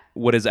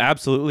 What is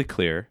absolutely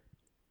clear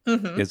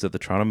is that the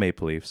Toronto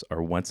Maple Leafs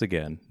are once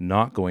again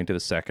not going to the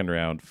second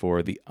round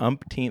for the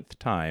umpteenth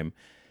time.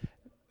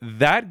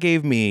 That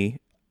gave me,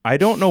 I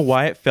don't know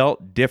why it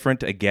felt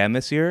different again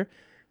this year,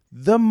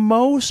 the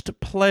most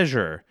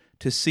pleasure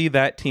to see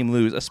that team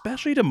lose,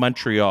 especially to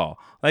Montreal.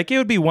 Like, it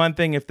would be one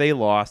thing if they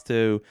lost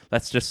to,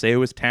 let's just say it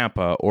was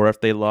Tampa, or if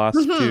they lost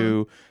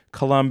to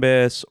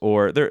Columbus,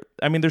 or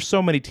there's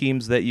so many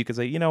teams that you could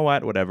say, you know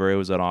what, whatever, it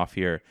was an off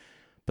year.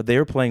 But they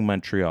were playing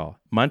Montreal.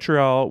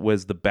 Montreal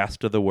was the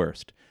best of the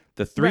worst.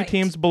 The three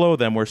teams below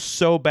them were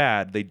so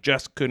bad, they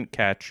just couldn't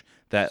catch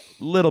that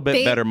little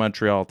bit better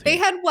Montreal team. They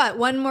had what,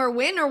 one more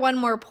win or one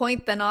more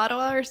point than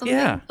Ottawa or something?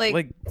 Yeah,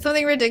 like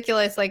something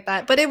ridiculous like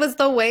that. But it was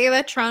the way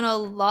that Toronto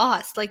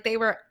lost. Like they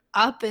were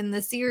up in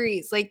the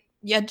series. Like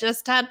you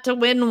just had to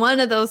win one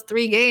of those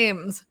 3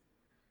 games.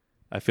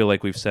 I feel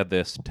like we've said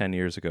this 10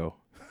 years ago.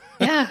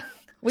 Yeah.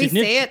 We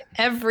say it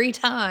every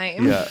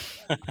time. Yeah.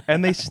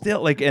 And they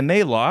still and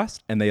they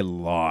lost.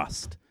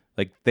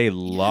 Like they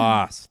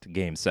lost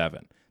game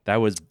 7. It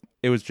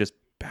was just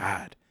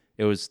bad.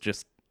 It was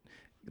just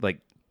like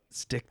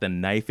stick the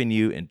knife in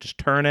you and just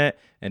turn it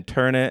and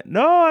turn it.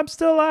 No, I'm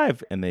still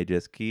alive. And they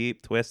just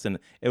keep twisting.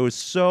 It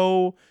was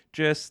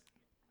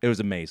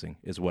amazing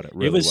is what it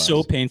really was. It was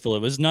so painful.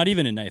 It was not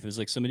even a knife. It was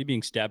like somebody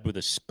being stabbed with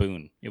a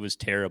spoon. It was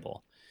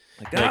terrible.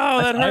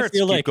 That hurts.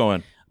 Keep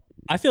going.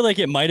 I feel like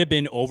it might have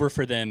been over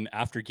for them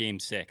after game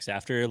 6.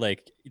 After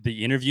like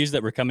the interviews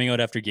that were coming out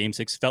after game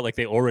 6 felt like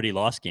they already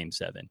lost game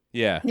 7.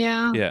 Yeah.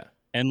 Yeah. Yeah.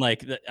 And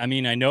like, I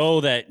mean, I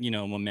know that,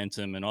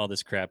 momentum and all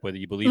this crap, whether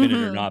you believe in it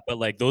or not, but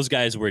like those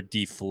guys were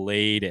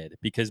deflated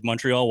because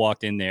Montreal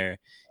walked in there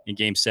in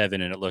game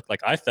 7 and it looked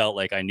like I felt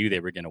like I knew they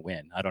were going to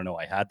win. I don't know.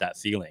 I had that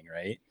feeling,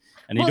 right?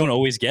 And you don't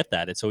always get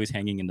that. It's always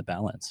hanging in the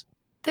balance.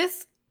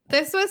 This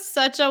was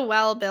such a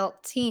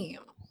well-built team.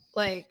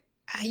 Like,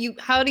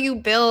 how do you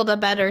build a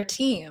better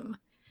team?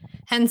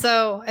 And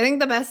so I think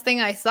the best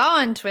thing I saw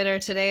on Twitter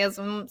today is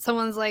when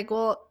someone's like,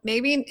 well,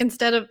 maybe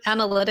instead of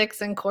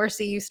analytics and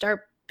Corsi, you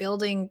start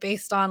building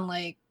based on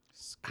like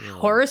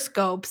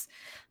horoscopes.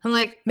 I'm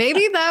like,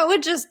 maybe that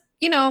would just,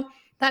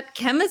 that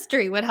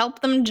chemistry would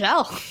help them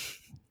gel.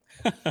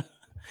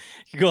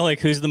 You go like,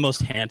 who's the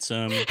most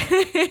handsome?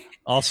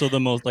 Also the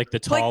most like the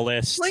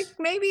tallest. Like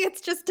maybe it's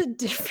just a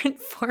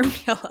different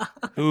formula.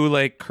 Who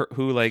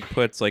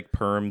puts like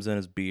perms in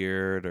his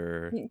beard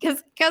or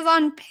because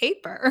on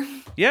paper.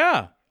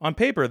 Yeah, on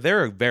paper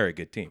they're a very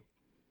good team.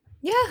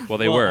 Yeah. Well,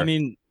 they were. I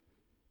mean,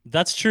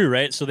 that's true,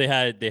 right? So they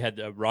had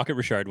a Rocket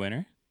Richard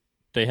winner.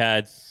 They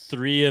had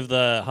 3 of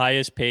the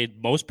highest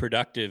paid, most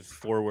productive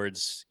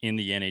forwards in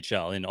the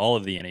NHL, in all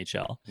of the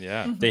NHL.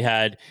 Yeah. Mm-hmm. They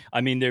had,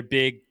 their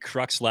big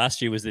crux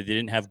last year was that they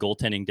didn't have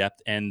goaltending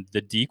depth and the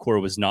D-core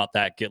was not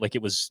that good. Like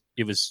it was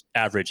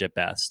average at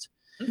best.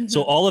 Mm-hmm.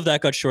 So all of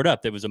that got shored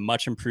up. There was a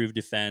much improved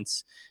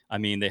defense.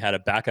 They had a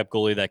backup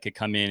goalie that could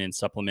come in and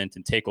supplement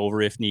and take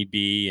over if need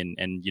be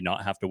and you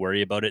not have to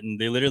worry about it. And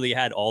they literally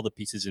had all the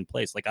pieces in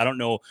place. Like, I don't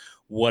know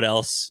what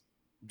else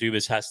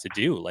Dubas has to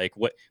do. Like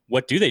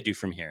what do they do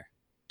from here?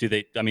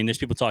 There's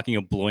people talking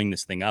of blowing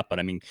this thing up, but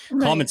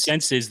common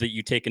sense is that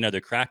you take another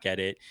crack at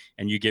it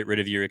and you get rid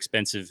of your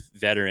expensive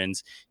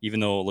veterans, even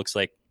though it looks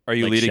like. Are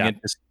you leading it?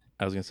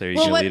 I was going to say, are you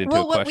going to lead into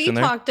a question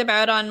there? What we talked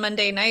about on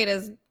Monday night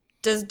is,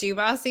 does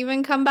Dubas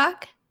even come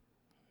back?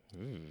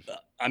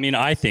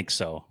 I think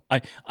so.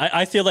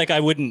 I feel like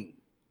I wouldn't.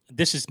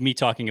 This is me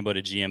talking about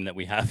a GM that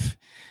we have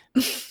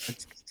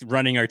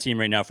running our team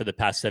right now for the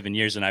past 7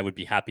 years, and I would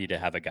be happy to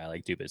have a guy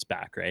like Dubas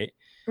back, right?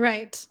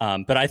 Right.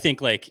 But I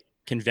think like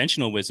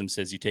conventional wisdom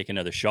says you take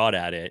another shot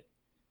at it,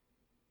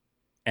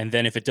 and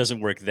then if it doesn't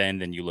work,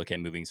 then you look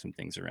at moving some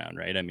things around,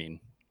 right?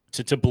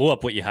 To blow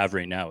up what you have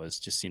right now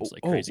just seems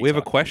like crazy. We have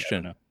a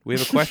question.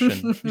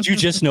 Did you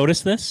just notice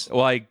this?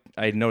 Well,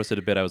 I noticed it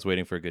a bit. I was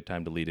waiting for a good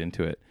time to lead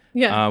into it.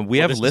 Yeah. We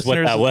have listeners.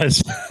 What that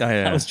was.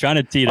 Yeah. I was trying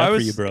to tee it up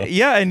for you, bro.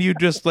 Yeah, and you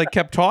just like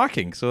kept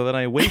talking, so then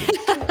I waited.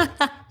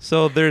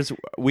 So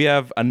we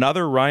have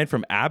another Ryan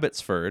from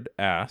Abbotsford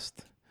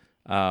asked,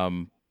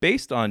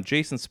 based on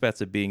Jason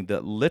Spezza being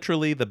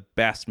literally the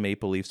best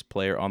Maple Leafs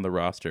player on the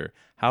roster,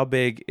 how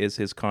big is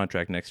his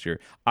contract next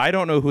year? I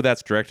don't know who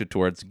that's directed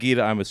towards.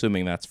 Geeta, I'm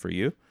assuming that's for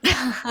you.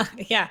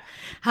 Yeah.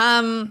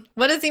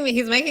 What does he mean?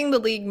 He's making the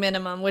league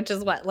minimum, which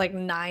is what, like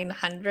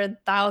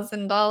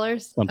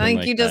 $900,000? I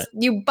think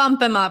you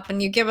bump him up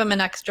and you give him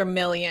an extra $1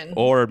 million.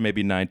 Or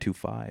maybe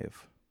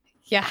 925.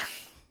 Yeah.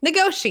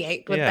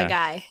 Negotiate with the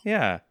guy.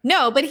 Yeah.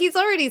 No, but he's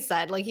already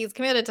said, like, he's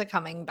committed to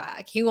coming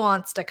back. He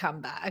wants to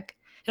come back.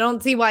 I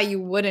don't see why you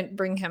wouldn't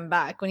bring him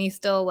back when he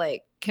still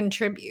like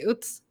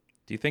contributes.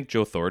 Do you think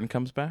Joe Thornton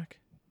comes back?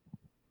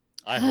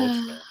 I hope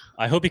so.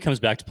 I hope he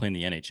comes back to playing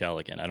the NHL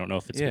again. I don't know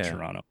if it's in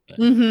Toronto. But.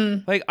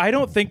 Mm-hmm. Like, I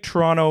don't think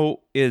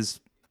Toronto is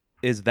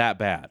that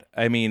bad.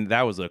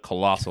 That was a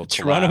colossal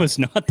Toronto collapse. is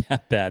not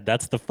that bad.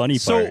 That's the funny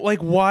part. So, like,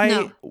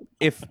 why,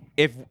 if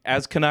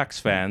as Canucks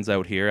fans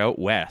out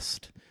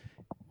west,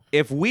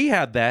 if we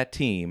had that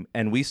team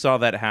and we saw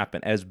that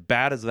happen, as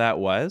bad as that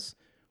was,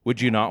 would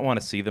you not want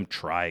to see them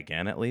try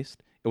again at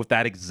least with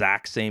that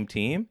exact same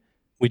team?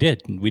 We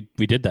did.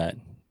 We did that,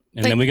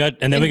 and then we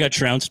got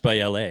trounced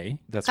by LA.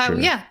 That's true.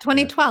 Yeah,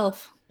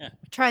 2012. Yeah,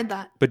 we tried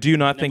that. But do you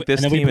not think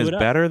this team is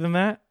better than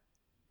that?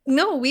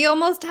 No, we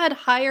almost had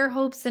higher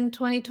hopes in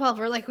 2012.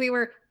 We're like, we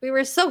were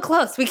so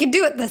close. We could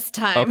do it this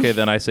time. Okay,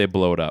 then I say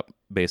blow it up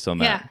based on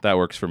that. Yeah. That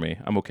works for me.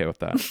 I'm okay with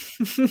that.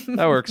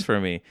 That works for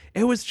me.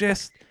 It was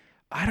just,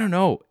 I don't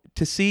know,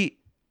 to see.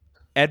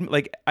 I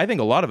think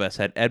a lot of us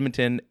had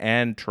Edmonton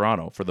and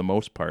Toronto for the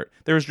most part.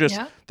 There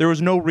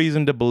was no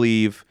reason to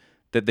believe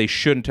that they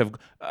shouldn't have.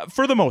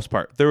 For the most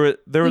part,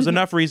 there was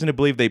enough reason to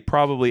believe they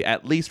probably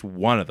at least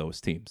one of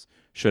those teams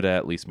should have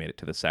at least made it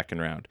to the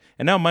second round.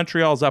 And now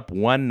Montreal's up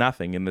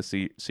 1-0 in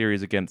the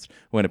series against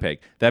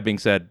Winnipeg. That being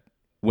said,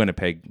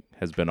 Winnipeg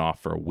has been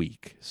off for a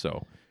week,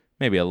 so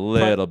maybe a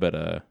little bit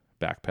of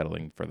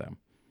backpedaling for them.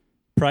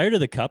 Prior to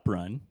the Cup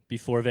run,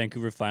 before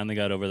Vancouver finally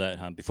got over that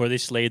hump, before they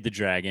slayed the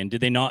Dragon,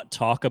 did they not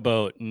talk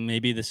about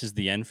maybe this is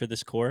the end for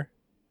this core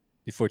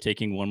before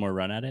taking one more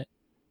run at it?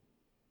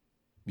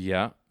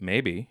 Yeah,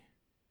 maybe.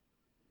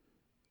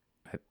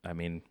 I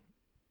don't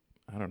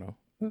know.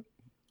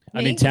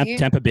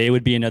 Tampa Bay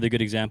would be another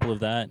good example of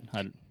that.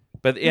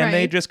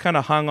 They just kind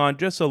of hung on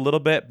just a little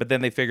bit, but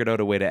then they figured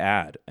out a way to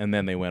add, and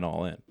then they went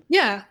all in.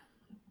 Yeah.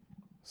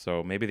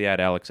 So maybe they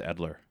add Alex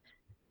Edler.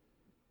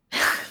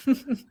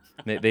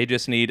 They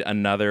just need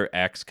another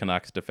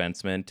ex-Canucks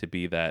defenseman to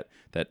be that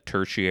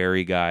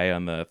tertiary guy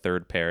on the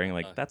third pairing.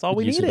 Like, that's all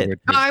we needed.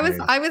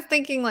 I was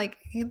thinking, like,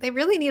 they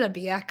really need a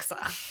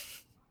Bieksa.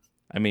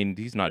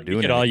 He's not doing it.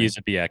 We could all use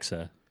a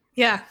Bieksa.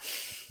 Yeah.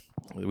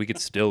 We could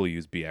still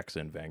use BX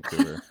in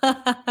Vancouver.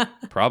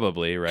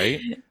 Probably,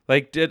 right?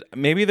 Like,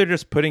 maybe they're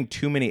just putting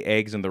too many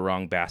eggs in the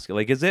wrong basket.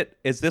 Like, is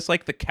this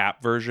like the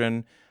Cap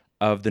version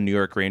of the New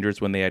York Rangers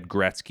when they had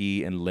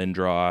Gretzky and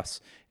Lindros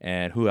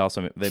and who else?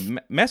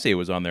 Messier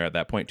was on there at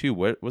that point too,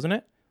 wasn't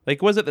it?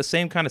 Like, was it the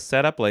same kind of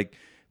setup? Like,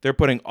 they're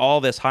putting all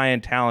this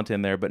high-end talent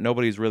in there, but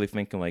nobody's really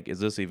thinking, like, is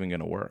this even going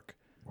to work?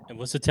 And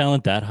was the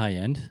talent that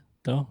high-end,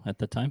 though, at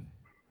the time?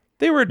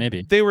 They were.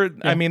 Yeah.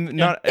 I mean,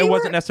 it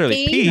wasn't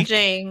necessarily peak.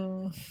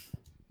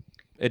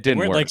 It didn't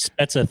work. Like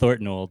Spezza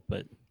Thornton old,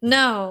 but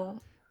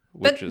no,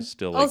 which is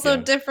still also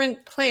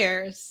different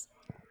players.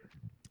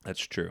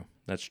 That's true.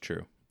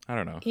 I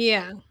don't know.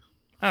 Yeah.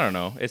 I don't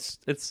know. It's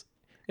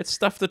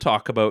stuff to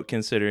talk about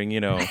considering,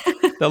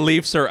 the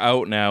Leafs are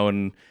out now,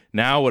 and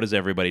now what does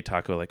everybody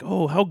talk about? Like,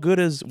 oh, how good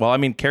is... Well, I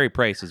mean, Carey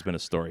Price has been a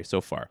story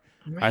so far.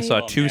 Right. I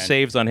saw 2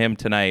 saves on him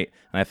tonight,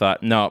 and I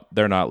thought, no,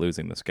 they're not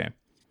losing this game.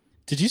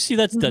 Did you see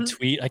that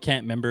tweet? I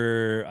can't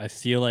remember. I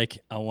feel like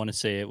I want to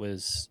say it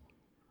was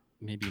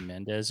maybe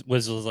Mendez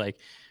was like,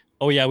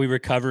 oh yeah, we were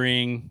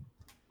covering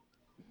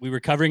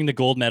the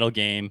gold medal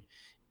game,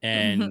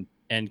 and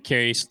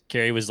Carey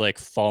was like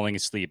falling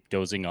asleep,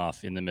 dozing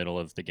off in the middle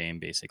of the game,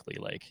 basically.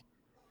 Like,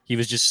 he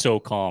was just so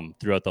calm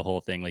throughout the whole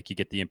thing. Like, you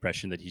get the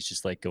impression that he's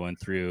just like going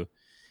through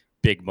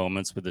big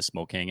moments with the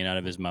smoke hanging out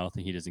of his mouth,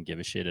 and he doesn't give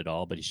a shit at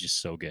all, but he's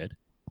just so good.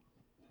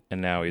 And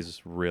now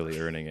he's really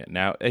earning it.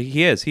 Now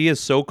he is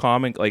so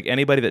calm, and like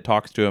anybody that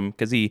talks to him,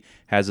 because he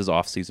has his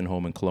off-season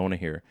home in Kelowna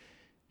here,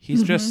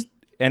 he's just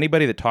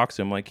anybody that talks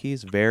to him, like,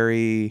 he's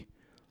very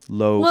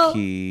low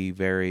key,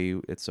 very,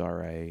 it's all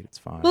right, it's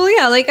fine. Well,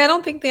 yeah, like, I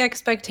don't think the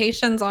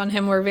expectations on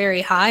him were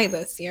very high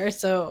this year,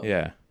 so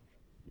yeah,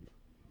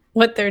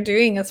 what they're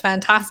doing is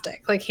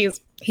fantastic. Like,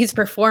 he's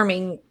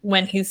performing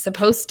when he's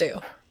supposed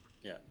to.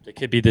 Yeah, it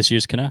could be this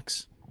year's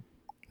Canucks.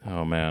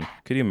 Oh man,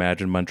 could you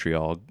imagine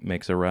Montreal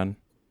makes a run?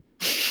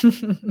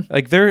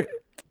 Like,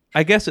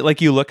 I guess, like,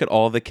 you look at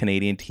all the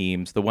Canadian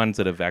teams, the ones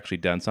that have actually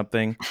done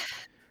something.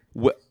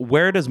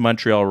 Where does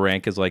Montreal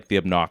rank as, like, the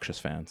obnoxious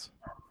fans?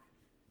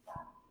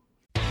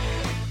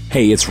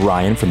 Hey, it's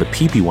Ryan from the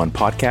PP1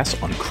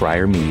 podcast on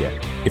Crier Media.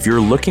 If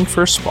you're looking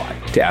for a spot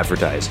to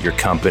advertise your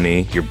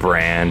company, your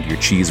brand, your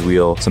cheese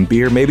wheel, some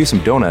beer, maybe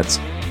some donuts,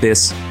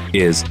 this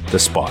is the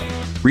spot.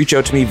 Reach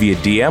out to me via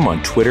DM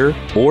on Twitter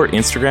or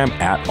Instagram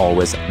at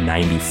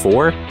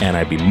always94, and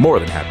I'd be more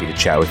than happy to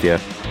chat with you.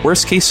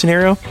 Worst case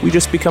scenario, we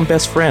just become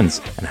best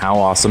friends. And how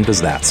awesome does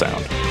that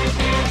sound?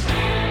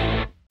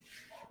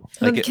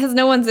 Because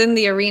no one's in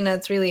the arena,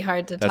 it's really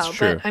hard to That's tell.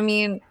 true. But I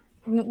mean,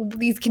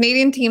 these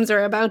Canadian teams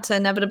are about to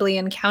inevitably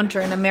encounter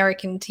an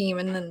American team,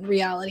 and then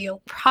reality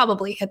will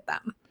probably hit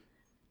them.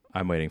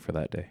 I'm waiting for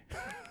that day.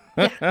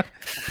 Yeah.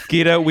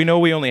 Geeta, we know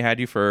we only had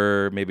you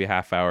for maybe a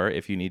half hour.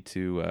 If you need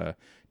to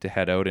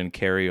head out and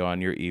carry on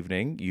your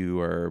evening, you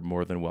are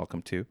more than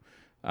welcome to.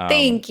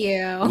 Thank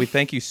you. We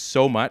thank you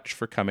so much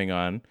for coming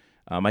on.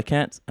 I'm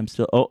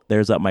still... Oh,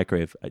 there's that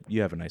microwave.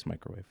 You have a nice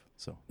microwave.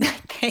 So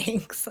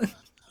Thanks.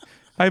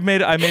 I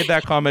made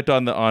that comment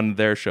on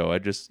their show. I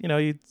just,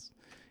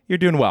 you're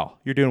doing well.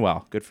 You're doing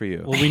well. Good for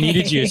you. Well, we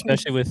needed you,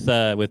 especially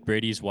with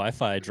Brady's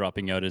Wi-Fi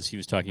dropping out as he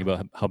was talking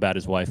about how bad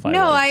his Wi-Fi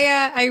No, was.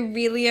 I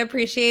really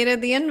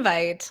appreciated the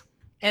invite,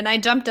 and I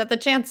jumped at the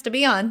chance to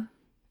be on.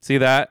 See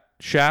that,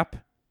 Shap?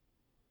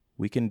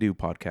 We can do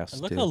podcasts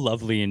Look too. how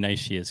lovely and nice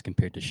she is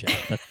compared to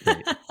Shaq. That's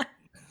great.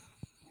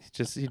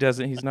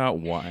 He's not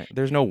whine.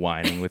 There's no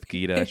whining with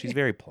Geeta. She's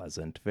very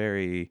pleasant.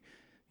 Very,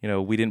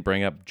 we didn't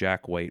bring up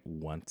Jack White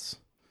once.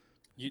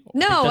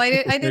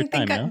 I didn't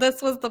think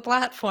this was the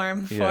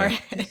platform for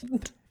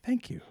it.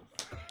 Thank you.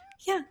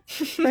 Yeah.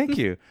 Thank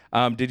you.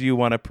 Did you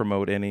want to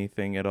promote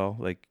anything at all?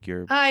 Like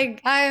your... I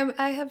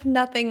have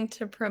nothing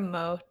to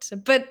promote,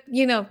 but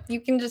you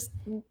can just,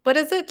 what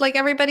is it? Like,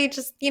 everybody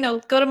just,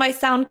 go to my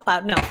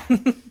SoundCloud.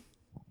 No.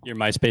 Your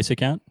MySpace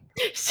account?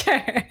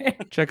 Sure.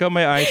 Check out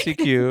my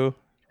ICQ,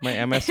 my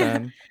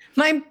MSN.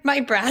 My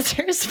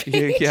Brazzers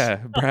page. Yeah,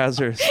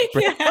 Brazzers.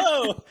 Yeah.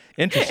 Oh,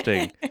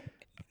 interesting.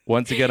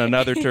 Once again,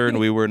 another turn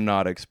we were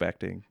not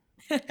expecting.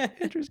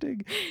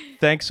 Interesting.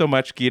 Thanks so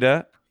much,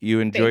 Geeta. You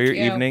enjoy your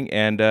evening,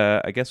 and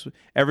I guess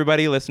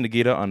everybody listen to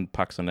Geeta on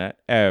Pucks on Net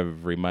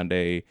every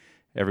Monday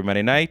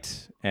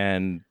night,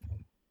 and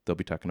they'll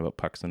be talking about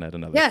Pucks on Net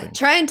and other things. Yeah,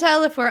 try and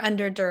tell if we're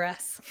under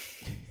duress.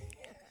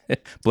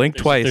 Blink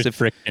twice if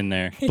frick in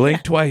there.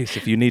 Blink twice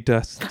if you need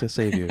us to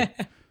save you.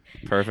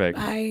 Perfect.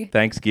 Bye.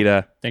 Thanks,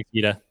 Geeta. Thanks,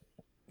 Geeta.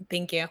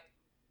 Thank you.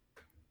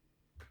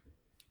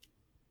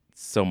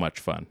 So much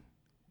fun.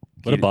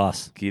 What a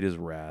boss. Geeta's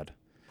rad.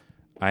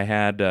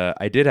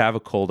 I did have a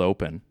cold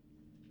open.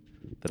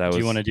 Do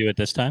you want to do it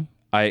this time?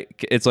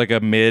 It's like a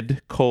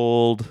mid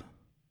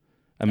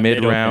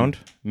round,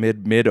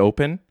 mid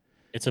open.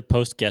 It's a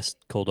post guest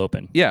cold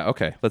open. Yeah,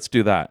 okay. Let's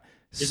do that.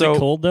 Is it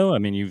cold though? I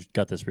mean, you've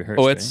got this rehearsed.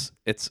 Oh,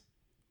 right?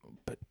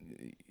 but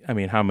I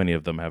mean, how many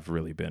of them have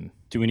really been?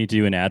 Do we need to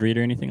do an ad read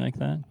or anything like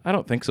that? I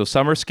don't think so.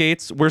 Summer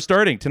skates. We're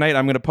starting tonight.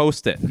 I'm going to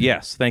post it.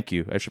 Yes, thank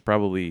you. I should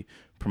probably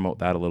promote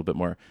that a little bit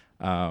more.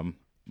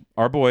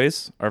 our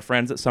boys, our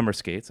friends at Summer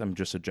Skates, I'm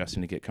just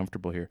suggesting to get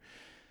comfortable here.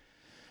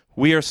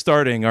 We are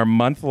starting our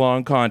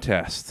month-long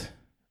contest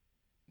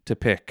to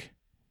pick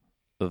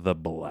the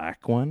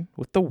black one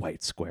with the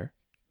white square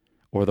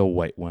or the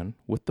white one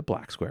with the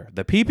black square.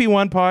 The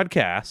PP1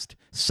 podcast,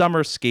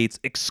 Summer Skates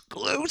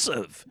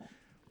exclusive.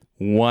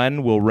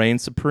 One will reign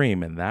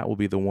supreme, and that will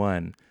be the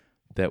one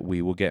that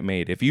we will get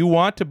made. If you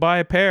want to buy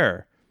a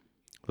pair,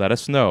 let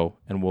us know,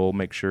 and we'll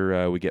make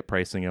sure we get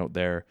pricing out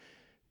there.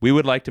 We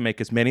would like to make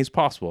as many as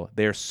possible.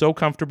 They are so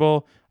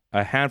comfortable.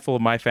 A handful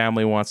of my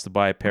family wants to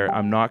buy a pair.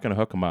 I'm not going to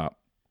hook them up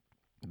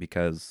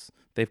because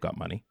they've got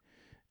money.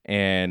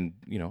 And,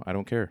 I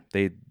don't care.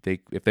 They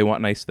if they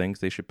want nice things,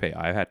 they should pay.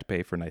 I had to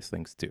pay for nice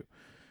things too.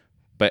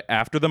 But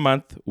after the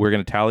month, we're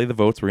going to tally the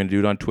votes. We're going to do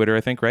it on Twitter,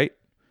 I think, right?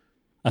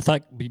 I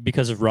thought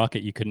because of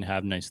Rocket, you couldn't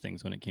have nice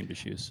things when it came to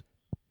shoes.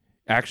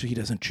 Actually, he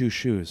doesn't choose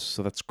shoes,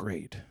 so that's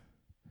great.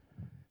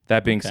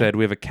 That being said,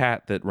 we have a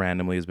cat that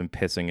randomly has been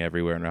pissing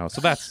everywhere in our house.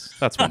 So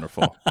that's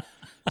wonderful.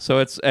 So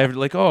it's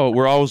like,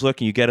 we're always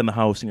looking. You get in the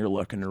house and you're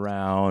looking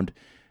around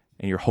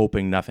and you're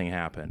hoping nothing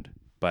happened.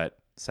 But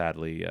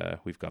sadly,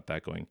 we've got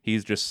that going.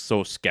 He's just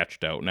so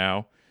sketched out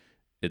now.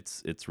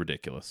 It's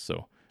ridiculous.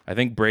 So I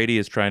think Brady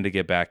is trying to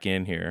get back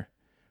in here.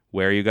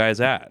 Where are you guys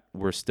at?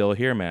 We're still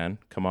here, man.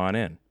 Come on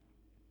in.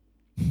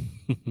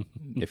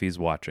 If he's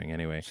watching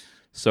anyway.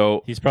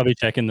 So he's probably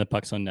checking the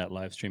Pucks on Net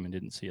live stream and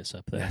didn't see us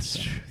up there. That's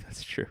true.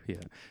 That's true. Yeah.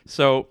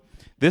 So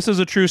this is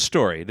a true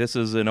story. This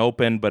is an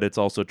open, but it's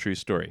also a true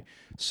story.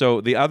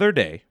 So the other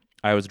day,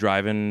 I was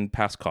driving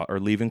past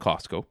leaving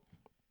Costco,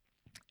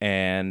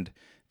 and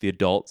the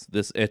adults.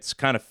 It's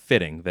kind of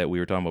fitting that we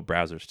were talking about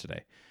Brazzers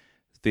today.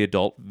 The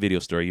adult video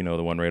store,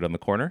 the one right on the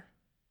corner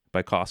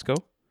by Costco.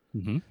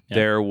 Mm-hmm. Yeah.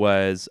 There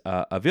was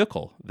a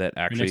vehicle that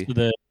actually next to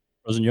the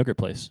frozen yogurt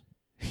place.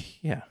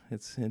 Yeah,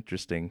 it's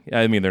interesting.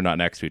 I mean, they're not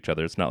next to each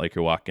other. It's not like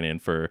you're walking in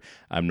for,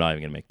 I'm not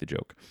even going to make the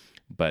joke.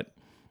 But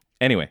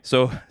anyway,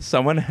 so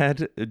someone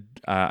had,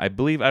 I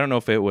don't know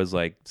if it was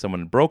like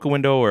someone broke a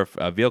window or if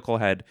a vehicle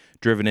had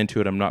driven into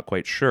it. I'm not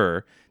quite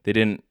sure.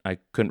 I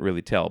couldn't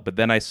really tell. But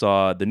then I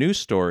saw the news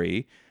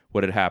story.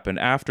 What had happened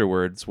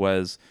afterwards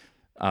was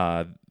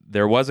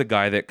there was a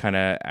guy that kind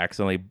of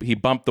accidentally, he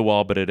bumped the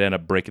wall, but it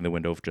ended up breaking the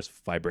window of just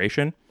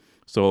vibration.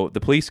 So the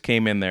police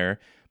came in there,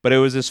 but it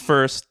was his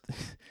first...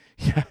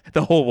 Yeah,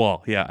 the whole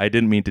wall. Yeah, I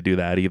didn't mean to do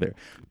that either.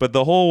 But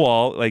the whole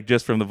wall, like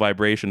just from the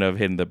vibration of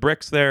hitting the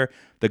bricks there,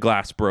 the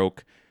glass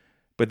broke.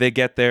 But they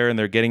get there and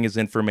they're getting his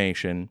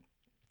information.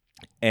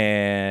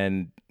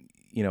 And,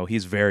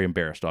 he's very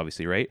embarrassed,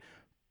 obviously, right?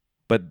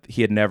 But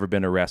he had never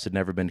been arrested,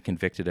 never been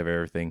convicted of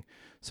everything.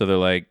 So they're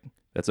like,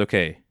 that's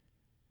okay.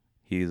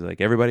 He's like,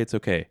 everybody, it's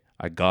okay.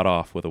 I got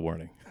off with a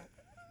warning.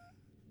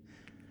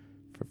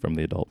 From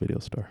the adult video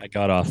store. I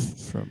got off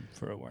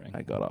for a warning.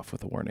 I got off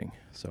with a warning.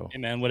 So hey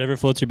man, whatever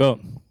floats your boat.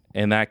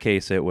 In that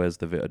case, it was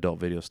the adult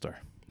video store.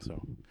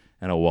 So,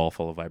 and a wall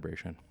full of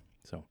vibration.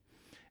 So,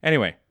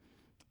 anyway,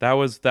 that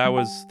was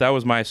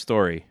my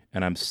story,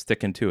 and I'm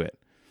sticking to it.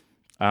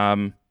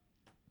 So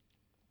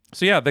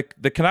yeah,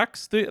 the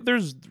Canucks.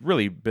 There's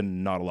really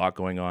been not a lot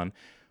going on.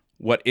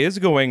 What is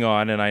going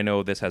on, and I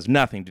know this has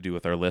nothing to do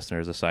with our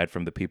listeners, aside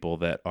from the people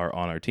that are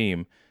on our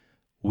team.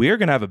 We are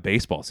going to have a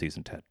baseball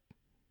season, Ted.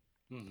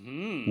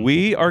 Mm-hmm.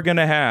 We are going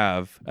to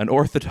have an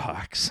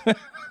Orthodox,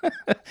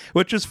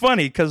 which is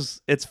funny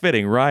because it's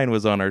fitting. Ryan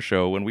was on our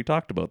show when we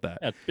talked about that.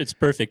 Yeah, it's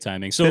perfect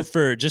timing. So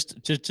for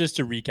just to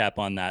recap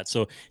on that.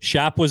 So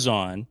Shap was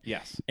on.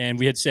 Yes. And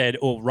we had said,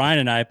 Ryan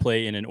and I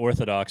play in an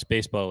Orthodox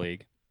baseball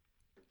league.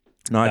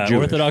 Not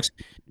Jewish.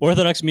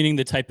 Orthodox meaning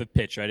the type of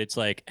pitch, right? It's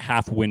like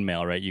half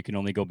windmill, right? You can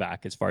only go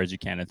back as far as you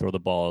can and throw the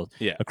ball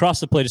across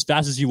the plate as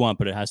fast as you want,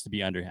 but it has to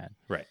be underhand.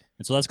 Right.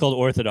 And so that's called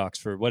Orthodox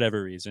for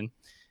whatever reason.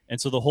 And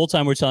so the whole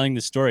time we're telling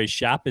the story,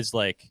 Shap is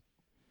like,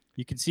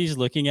 you can see he's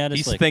looking at us.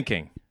 He's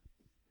thinking.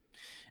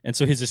 And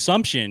so his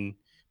assumption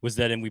was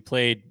that we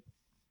played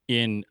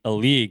in a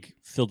league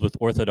filled with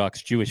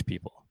Orthodox Jewish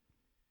people.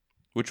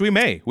 Which we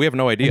may. We have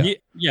no idea.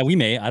 We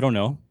may. I don't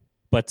know.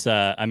 But,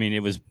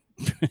 it was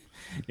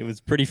it was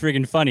pretty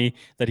friggin' funny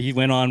that he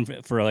went on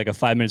for like a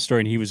 5-minute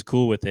story and he was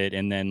cool with it.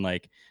 And then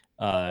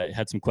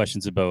had some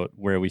questions about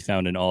where we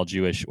found an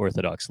all-Jewish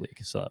Orthodox league.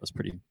 So that was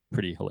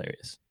pretty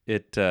hilarious.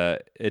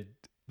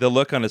 The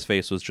look on his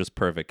face was just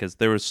perfect because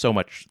there was so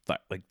much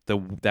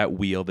that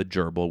wheel, the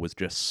gerbil was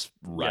just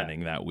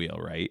running that wheel,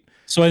 right?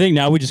 So I think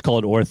now we just call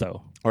it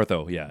ortho.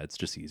 Ortho, yeah, it's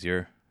just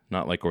easier.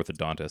 Not like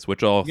orthodontist,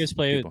 which all you guys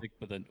play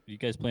you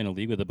guys play in a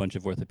league with a bunch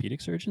of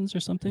orthopedic surgeons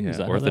or something? Yeah, is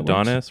that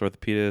orthodontist,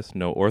 orthopedist,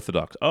 no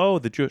Orthodox. Oh,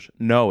 the Jewish.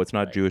 No, it's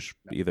not Jewish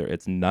either.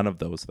 It's none of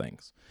those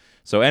things.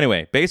 So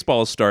anyway,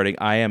 baseball is starting.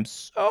 I am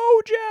so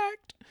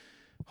jacked.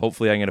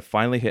 Hopefully, I'm going to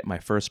finally hit my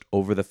first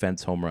over the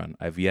fence home run.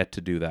 I've yet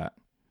to do that.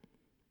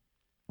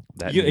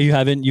 You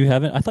haven't.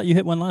 I thought you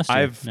hit one last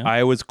year.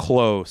 I was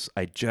close.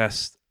 I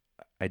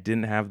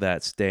didn't have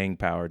that staying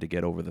power to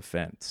get over the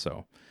fence.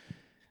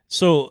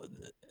 So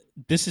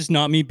this is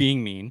not me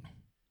being mean,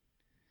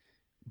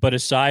 but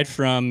aside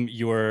from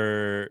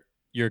your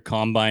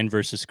combine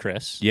versus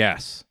Chris,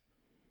 yes,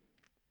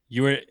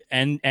 You were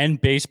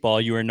and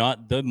baseball. You are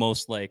not the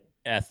most like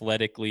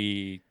athletic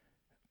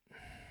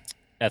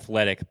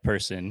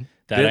person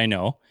that I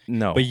know.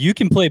 No, but you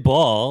can play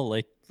ball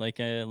like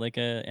a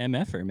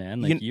MFer,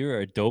 man. Like you're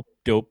a dope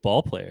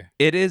ball player.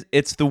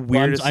 It's the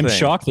weirdest I'm thing.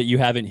 shocked that you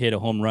haven't hit a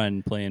home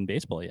run playing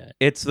baseball yet.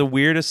 It's the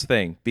weirdest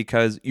thing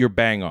because you're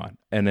bang on,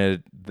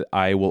 and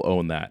I will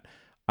own that.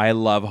 I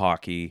love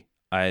hockey.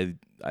 I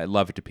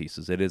love it to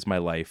pieces. It is my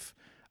life.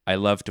 I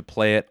love to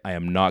play it. I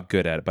am not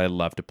good at it, but I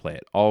love to play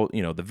it. All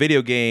the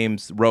video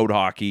games, road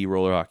hockey,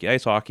 roller hockey,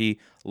 ice hockey,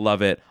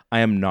 love it. I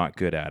am not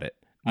good at it.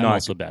 I'm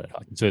also bad at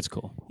hockey, so it's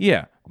cool.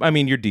 Yeah, I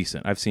mean you're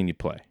decent. I've seen you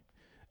play,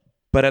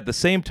 but at the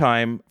same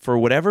time, for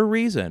whatever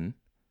reason,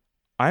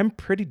 I'm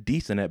pretty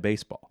decent at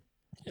baseball.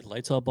 It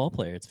lights out ball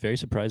player. It's very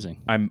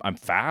surprising. I'm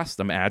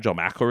fast. I'm agile. I'm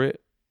accurate.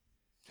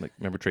 Like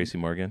remember Tracy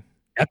Morgan?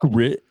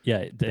 Accurate.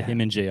 Yeah,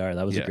 him and JR.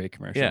 That was a great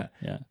commercial.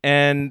 Yeah.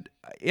 And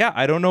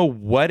I don't know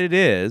what it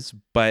is,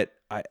 but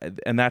I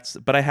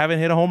haven't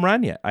hit a home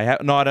run yet. I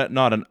have not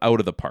an out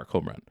of the park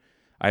home run.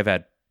 I've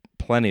had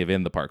plenty of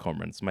in the park home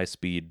runs. My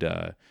speed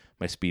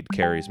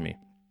carries me.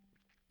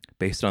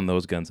 Based on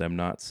those guns, I'm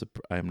not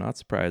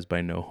surprised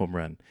by no home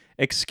run.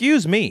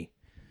 Excuse me.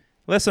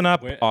 Listen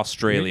up,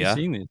 Australia. Where are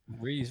you seeing this?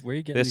 Where are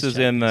you getting this these is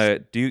in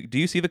the do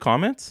you see the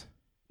comments?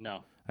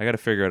 No. I got to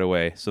figure out a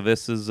way. So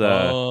this is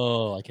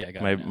okay, I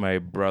got it now. my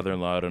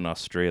brother-in-law out in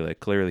Australia.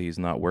 Clearly he's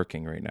not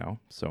working right now.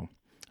 So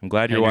I'm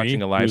glad you're Henry,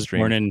 watching a he live was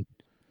stream. Born in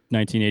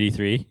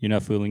 1983. You're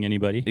not fooling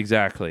anybody.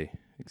 Exactly.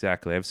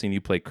 I've seen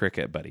you play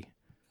cricket, buddy.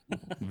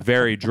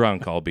 Very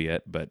drunk,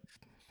 albeit, but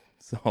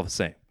it's all the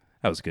same.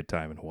 That was a good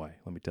time in Hawaii,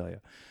 let me tell you.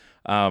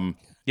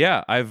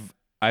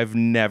 I've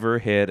never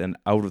hit an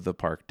out of the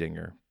park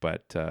dinger,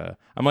 but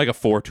I'm like a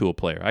 4-tool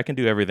player. I can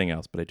do everything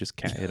else, but I just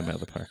can't hit them out of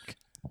the park.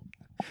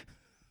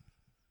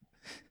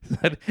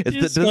 A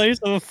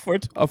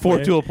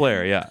 4-tool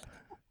player, yeah.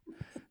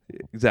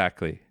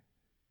 Exactly.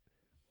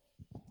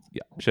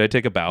 Yeah. Should I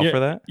take a bow for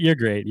that? You're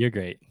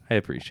great. I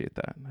appreciate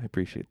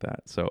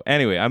that. So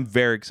anyway, I'm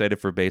very excited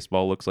for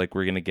baseball. Looks like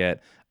we're going to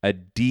get a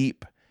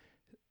deep,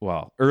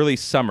 early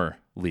summer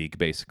league,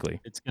 basically.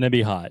 It's going to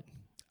be hot.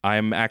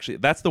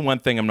 That's the one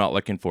thing I'm not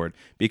looking forward,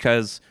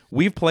 because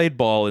we've played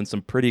ball in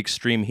some pretty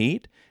extreme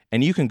heat,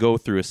 and you can go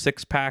through a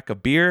 6-pack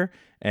of beer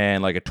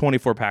and like a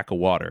 24-pack of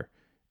water,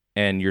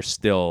 and you're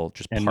still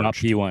just and parched. Not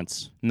pee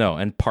once. No,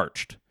 and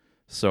parched.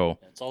 So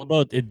it's all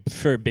about it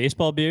for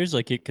baseball beers,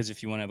 because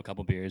if you want to have a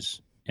couple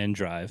beers and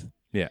drive,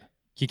 yeah,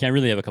 you can't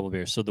really have a couple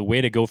beers. So the way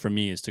to go for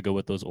me is to go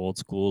with those old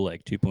school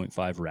 2.5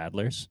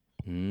 Radlers.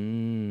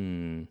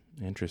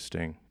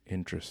 Interesting.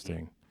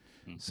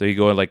 So you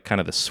go kind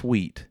of the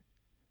sweet.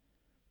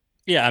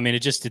 Yeah, I mean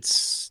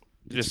it's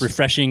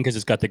refreshing because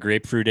it's got the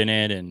grapefruit in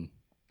it and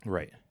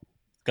right.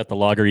 Got the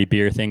lagery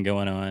beer thing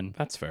going on.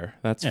 That's fair.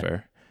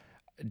 Fair.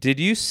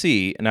 Did you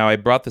see? Now I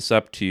brought this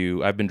up to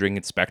you. I've been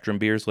drinking Spectrum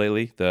beers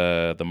lately,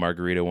 the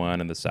margarita one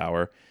and the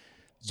sour.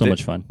 So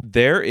much fun.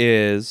 There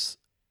is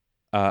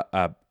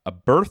a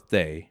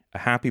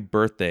happy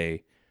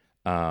birthday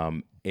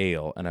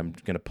ale, and I'm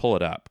gonna pull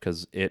it up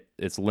because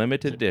it's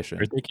limited edition.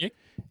 Birthday cake?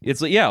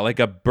 It's like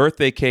a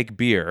birthday cake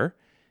beer,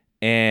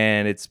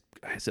 and is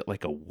it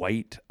like a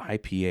white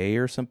IPA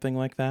or something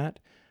like that?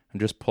 I'm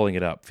just pulling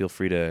it up. Feel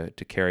free to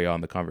carry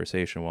on the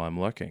conversation while I'm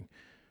looking.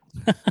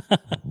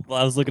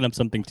 Well, I was looking up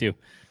something too.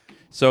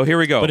 So here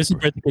we go. But it's a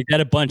birthday cake. They had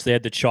a bunch. They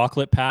had the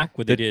chocolate pack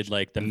where they did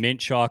the mint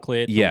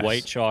chocolate, the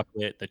white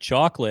chocolate, the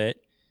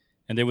chocolate,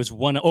 and there was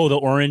one, the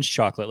orange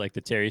chocolate, like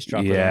the Terry's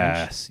chocolate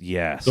orange.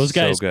 Yes. Those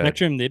guys, so good.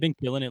 Spectrum, they've been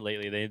killing it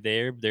lately.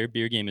 Their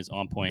beer game is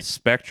on point.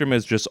 Spectrum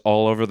is just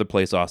all over the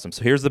place awesome.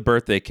 So here's the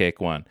birthday cake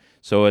one.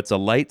 So it's a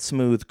light,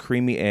 smooth,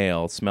 creamy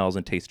ale, smells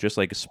and tastes just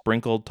like a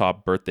sprinkled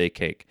top birthday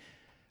cake.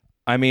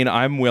 I mean,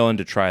 I'm willing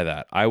to try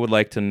that. I would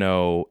like to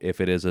know if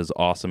it is as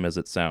awesome as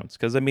it sounds.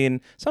 Because, I mean,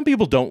 some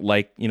people don't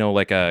like,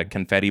 like a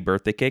confetti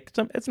birthday cake.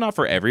 It's not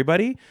for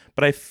everybody.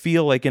 But I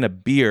feel like in a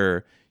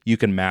beer, you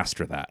can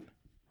master that.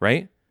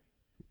 Right?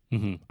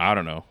 Mm-hmm. I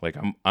don't know.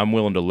 I'm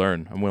willing to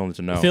learn. I'm willing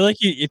to know. I feel like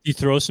if you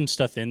throw some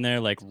stuff in there,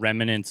 like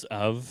remnants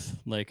of,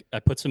 I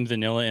put some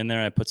vanilla in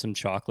there, I put some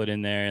chocolate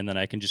in there, and then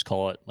I can just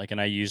call it,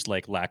 and I used,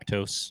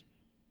 lactose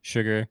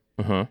sugar.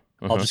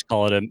 I'll just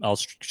call it a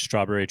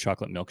strawberry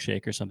chocolate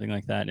milkshake or something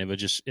like that,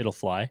 and it'll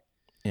fly.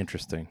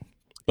 Interesting.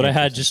 But I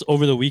had just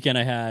over the weekend,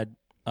 I had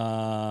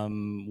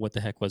what the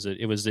heck was it?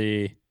 It was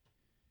a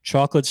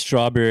chocolate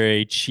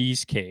strawberry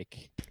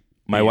cheesecake.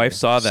 My wife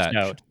saw that.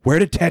 Stout. Where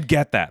did Ted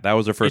get that? That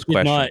was her first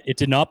question. It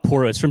did not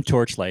pour. It's from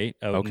Torchlight.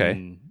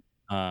 Okay.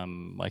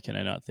 Why can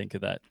I not think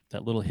of that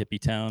little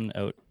hippie town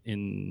out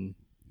in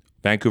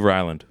Vancouver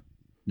Island?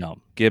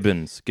 No.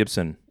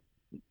 Gibson.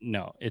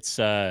 No, it's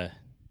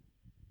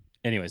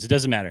anyways, it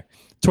doesn't matter.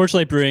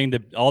 Torchlight Brewing,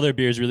 all their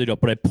beers really dope.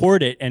 But I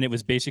poured it, and it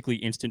was basically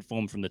instant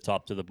foam from the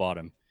top to the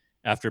bottom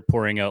after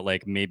pouring out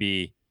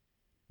maybe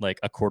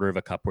a quarter of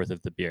a cup worth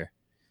of the beer.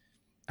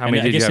 How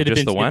many did you have?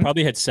 Just the one? It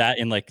probably had sat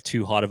in like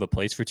too hot of a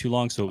place for too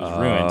long, so it was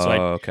ruined. So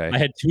I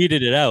had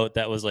tweeted it out.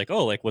 That was like,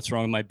 oh, like what's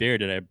wrong with my beer?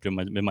 Did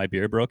my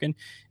beer broken?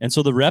 And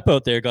so the rep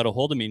out there got a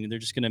hold of me, and they're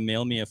just going to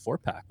mail me a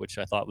 4-pack, which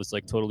I thought was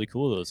like totally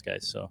cool of those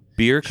guys. So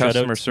beer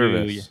customer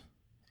service.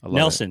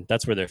 Nelson,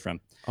 that's where they're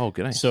from. Oh,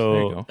 good. Nice.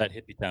 So that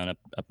hippie town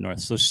up north.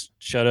 So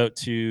shout out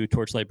to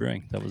Torchlight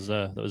Brewing. That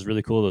was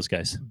really cool of those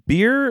guys.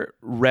 Beer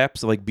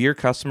reps, like beer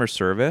customer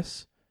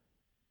service,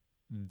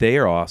 they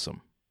are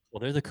awesome. Well,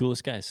 they're the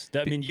coolest guys.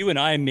 I mean, you and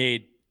I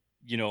made,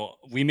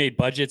 we made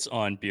budgets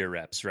on beer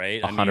reps,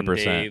 right?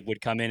 100%. They would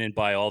come in and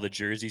buy all the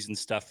jerseys and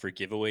stuff for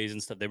giveaways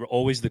and stuff. They were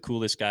always the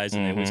coolest guys,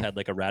 and they always had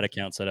like a rat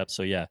account set up.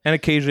 So yeah. And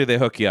occasionally they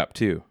hook you up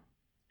too.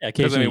 Yeah,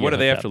 because what do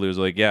they have to lose?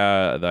 Like,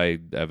 yeah, I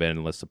have an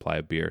endless supply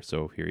of beer,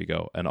 so here you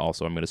go. And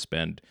also, I'm going to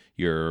spend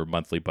your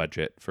monthly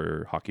budget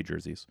for hockey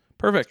jerseys.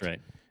 Perfect. That's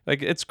right.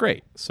 Like, it's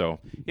great. So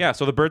yeah,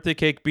 so the birthday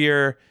cake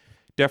beer.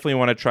 Definitely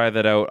want to try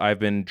that out. I've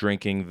been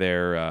drinking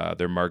their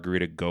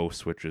Margarita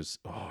Ghost, which is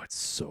it's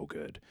so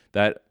good.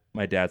 That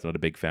my dad's not a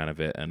big fan of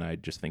it, and I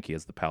just think he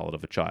has the palate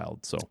of a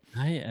child. So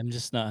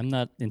I'm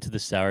not into the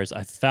sours.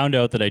 I found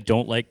out that I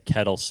don't like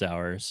kettle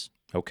sours.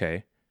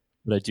 Okay,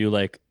 but I do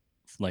like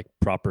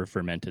proper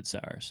fermented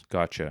sours.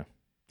 Gotcha.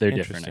 They're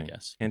different, I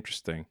guess.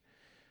 Interesting.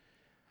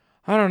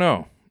 I don't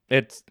know.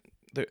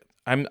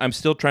 I'm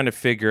still trying to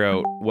figure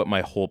out what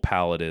my whole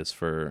palate is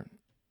for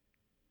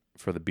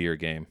the beer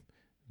game.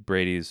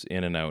 Brady's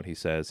in and out. He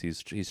says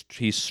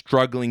he's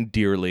struggling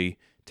dearly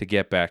to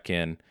get back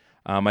in.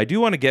 I do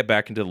want to get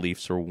back into the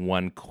Leafs for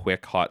one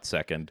quick hot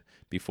second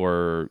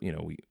before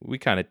we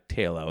kind of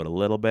tail out a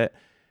little bit.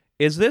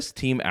 Is this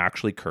team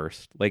actually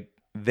cursed? Like,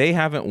 they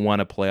haven't won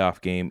a playoff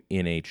game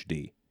in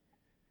HD.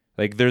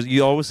 Like,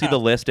 you always see the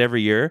list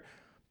every year,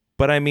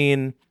 but I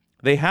mean,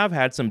 they have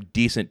had some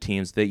decent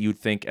teams that you'd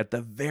think at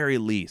the very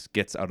least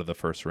gets out of the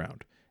first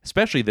round,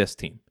 especially this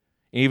team,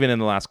 even in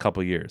the last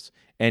couple of years,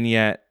 and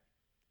yet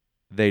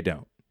they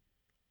don't.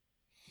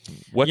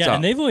 What's up?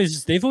 And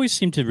they've always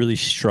seemed to really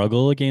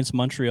struggle against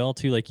Montreal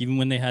too. Like, even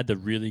when they had the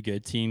really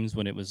good teams,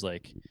 when it was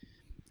like,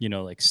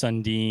 like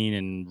Sundin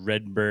and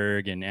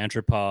Redberg and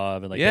Antropov,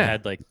 and like they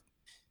had like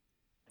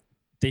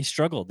they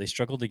struggled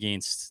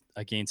against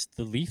the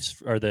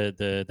Leafs or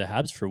the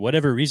Habs for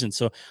whatever reason.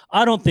 So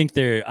I don't think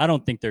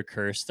they're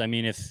cursed. I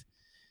mean, if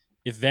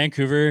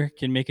Vancouver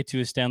can make it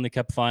to a Stanley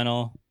Cup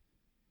final,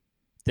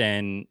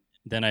 then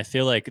I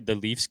feel like the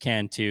Leafs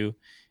can too.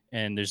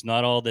 And there's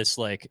not all this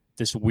like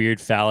this weird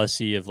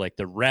fallacy of like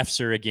the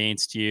refs are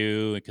against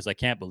you, because I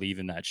can't believe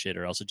in that shit,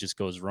 or else it just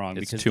goes wrong.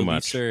 It's because too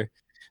much. The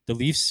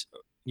Leafs,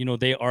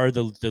 they are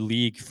the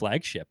league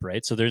flagship,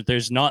 right? So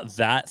there's not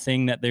that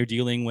thing that they're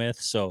dealing with.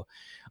 So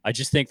I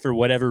just think for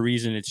whatever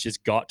reason, it's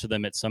just got to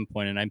them at some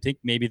point, and I think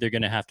maybe they're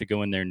going to have to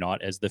go in there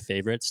not as the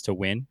favorites to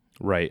win.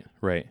 Right.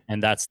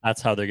 And that's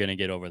how they're going to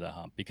get over the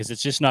hump, because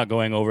it's just not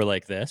going over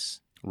like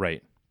this.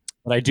 Right.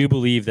 But I do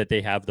believe that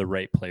they have the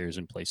right players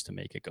in place to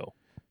make it go.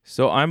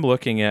 So I'm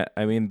looking at,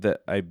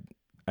 I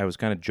was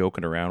kind of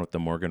joking around with the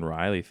Morgan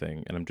Riley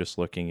thing, and I'm just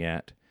looking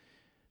at,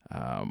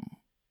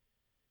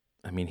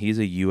 he's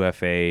a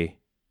UFA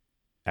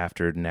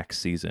after next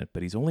season,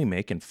 but he's only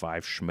making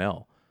 $5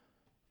 schmel.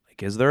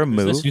 Like, is there a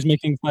move? Who's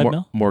making $5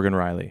 mil? Morgan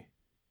Riley.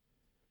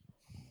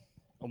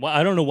 Well,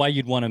 I don't know why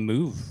you'd want to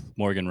move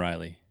Morgan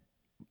Riley.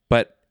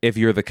 But if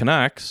you're the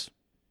Canucks,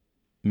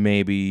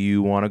 maybe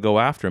you want to go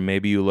after him.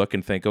 Maybe you look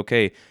and think,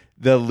 okay,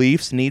 the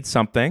Leafs need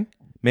something.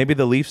 Maybe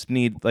the Leafs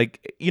need,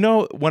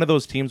 one of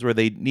those teams where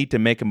they need to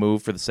make a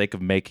move for the sake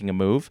of making a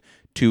move.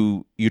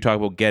 You talk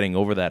about getting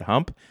over that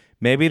hump.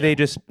 Maybe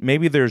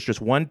maybe there's just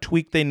one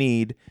tweak they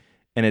need,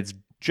 and it's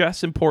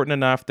just important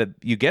enough that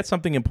you get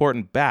something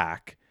important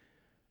back,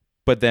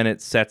 but then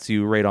it sets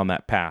you right on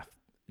that path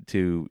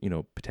to,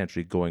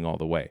 potentially going all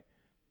the way.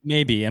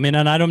 Maybe. And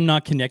I'm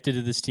not connected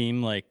to this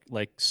team like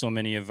so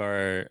many of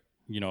our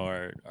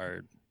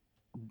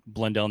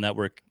Blundell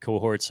Network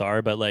cohorts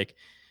are, but like,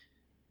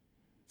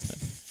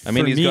 I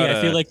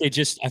feel like they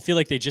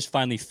just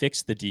finally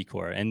fixed the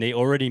decor, and they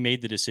already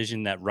made the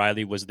decision that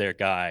Riley was their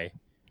guy.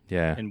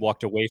 Yeah. And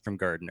walked away from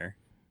Gardner.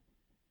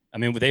 I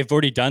mean, they've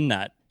already done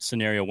that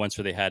scenario once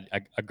where they had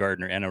a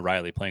Gardner and a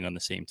Riley playing on the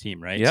same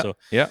team, right? Yeah. So,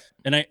 yeah.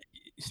 And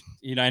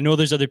I know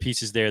there's other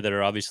pieces there that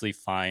are obviously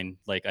fine.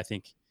 Like, I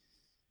think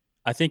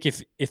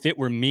if it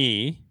were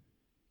me,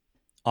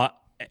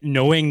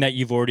 knowing that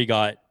you've already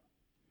got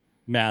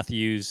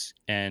Matthews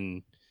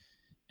and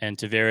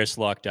Tavares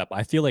locked up,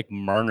 I feel like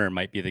Marner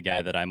might be the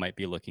guy that I might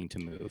be looking to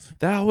move.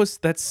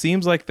 That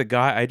seems like the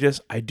guy.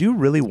 I do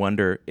really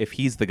wonder if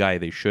he's the guy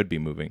they should be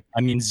moving.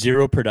 I mean,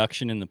 zero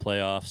production in the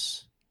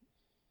playoffs.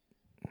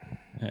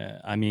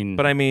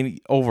 But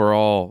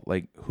overall,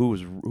 like, who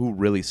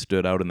really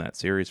stood out in that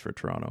series for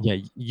Toronto? Yeah,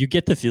 you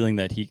get the feeling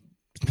that he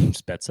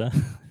Spezza.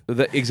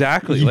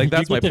 Exactly. Like,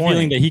 that's my point. You get the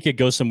feeling that he could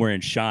go somewhere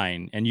and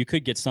shine, and you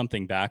could get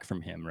something back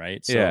from him,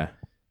 right? So, yeah.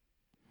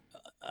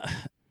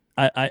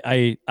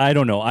 I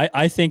don't know.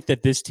 I think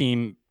that this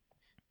team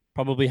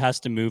probably has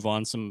to move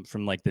on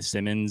from like the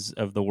Simmons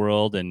of the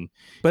world,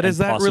 but is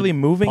that really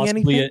moving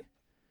anything?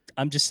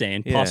 I'm just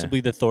saying, Yeah. possibly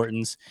the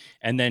Thorntons,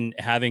 and then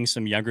having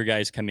some younger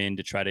guys come in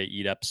to try to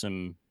eat up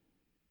some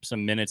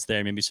minutes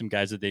there, maybe some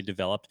guys that they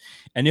developed.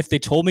 And if they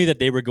told me that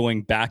they were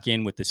going back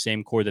in with the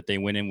same core that they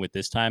went in with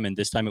this time, and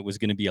this time it was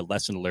going to be a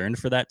lesson learned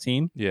for that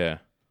team, Yeah.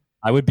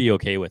 I would be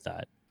okay with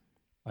that.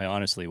 I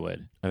honestly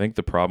would. I think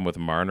the problem with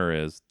Marner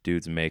is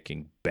dude's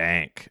making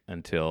bank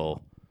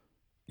until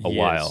a He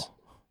while. is.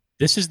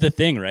 This is the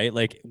thing, right?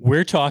 Like,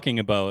 we're talking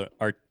about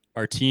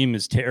our team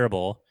is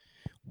terrible.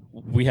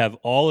 We have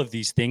all of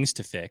these things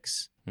to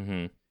fix.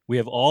 Mm-hmm. We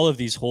have all of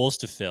these holes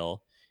to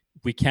fill.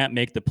 We can't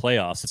make the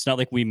playoffs. It's not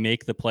like we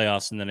make the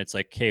playoffs and then it's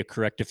like, hey,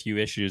 correct a few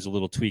issues, a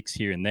little tweaks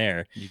here and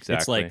there. Exactly.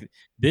 It's like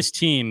this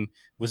team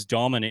was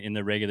dominant in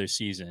the regular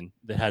season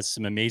that has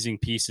some amazing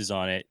pieces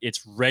on it.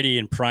 It's ready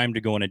and primed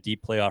to go on a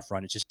deep playoff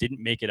run. It just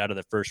didn't make it out of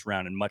the first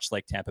round. And much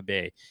like Tampa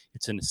Bay,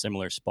 it's in a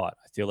similar spot.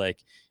 I feel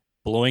like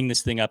blowing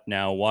this thing up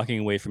now, walking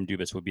away from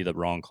Dubas would be the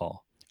wrong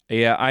call.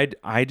 Yeah,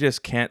 I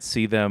just can't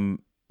see them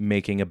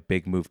making a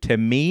big move. To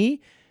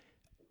me,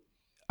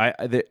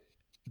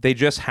 they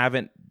just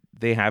haven't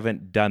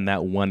done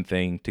that one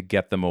thing to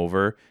get them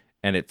over,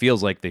 and it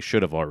feels like they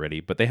should have already,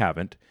 but they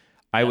haven't.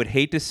 I would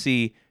hate to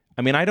see.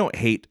 I mean, I don't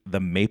hate the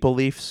Maple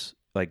Leafs,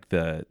 like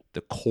the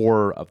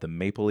core of the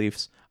Maple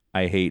Leafs.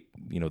 I hate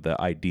the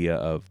idea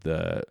of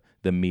the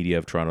media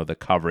of Toronto, the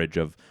coverage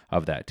of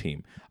that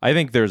team. I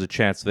think there's a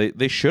chance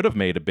they should have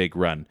made a big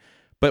run,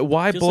 but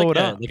why Feels blow like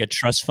it up? like a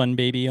trust fund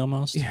baby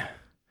almost. Yeah.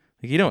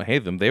 Like, you don't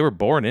hate them. They were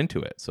born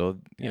into it. So,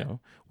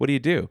 what do you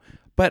do?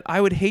 But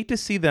I would hate to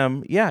see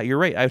them. Yeah, you're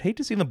right. I would hate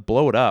to see them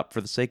blow it up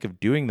for the sake of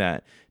doing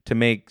that to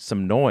make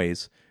some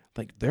noise.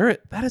 Like,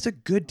 that is a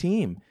good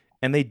team.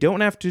 And they don't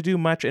have to do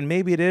much. And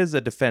maybe it is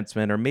a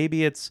defenseman, or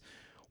maybe it's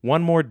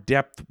one more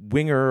depth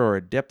winger or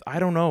a depth. I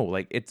don't know.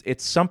 Like,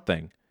 it's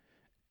something.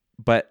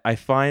 But I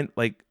find,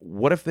 like,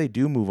 what if they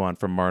do move on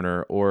from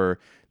Marner, or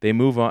they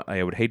move on?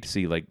 I would hate to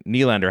see, like,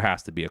 Nylander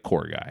has to be a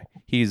core guy.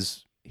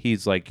 He's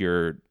like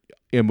your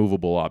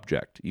immovable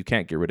object. You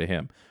can't get rid of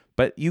him.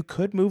 But you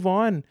could move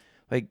on.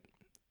 Like,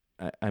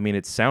 I mean,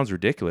 it sounds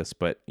ridiculous,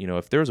 but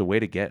if there's a way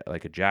to get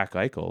like a Jack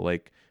Eichel,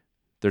 like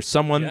there's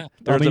someone.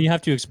 Yeah. You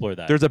have to explore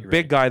that. There's a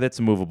big guy that's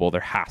immovable. There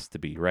has to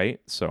be,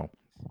 right? So,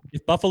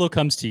 if Buffalo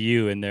comes to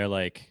you and they're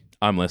like,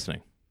 I'm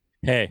listening.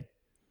 Hey,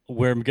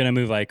 we're gonna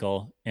move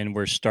Eichel, and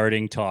we're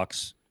starting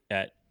talks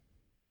at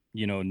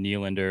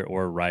Nylander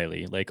or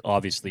Riley. Like,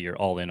 obviously, you're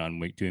all in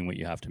on doing what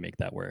you have to make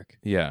that work.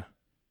 Yeah.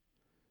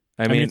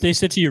 I mean, if they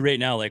said to you right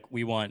now, like,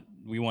 we want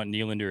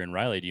Nylander and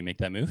Riley, do you make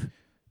that move?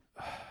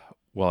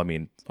 Well, I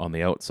mean, on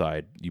the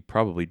outside, you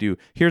probably do.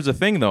 Here's the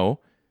thing, though.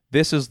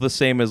 This is the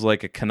same as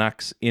like a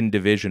Canucks in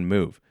division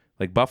move.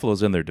 Like,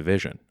 Buffalo's in their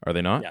division, are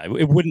they not? Yeah,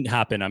 it wouldn't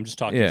happen. I'm just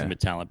talking from a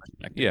talent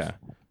perspective. Yeah,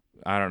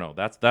 I don't know.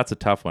 That's a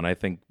tough one. I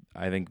think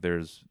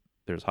there's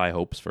high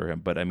hopes for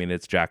him, but I mean,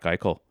 it's Jack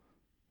Eichel.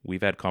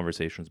 We've had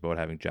conversations about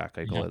having Jack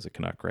Eichel as a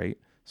Canuck, right?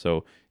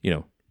 So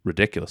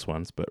ridiculous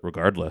ones, but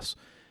regardless.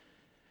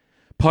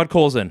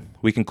 Podkolzin,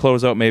 we can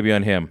close out maybe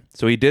on him.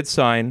 So he did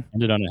sign.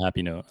 Ended on a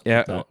happy note.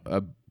 Yeah,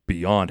 a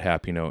beyond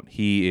happy note.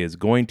 He is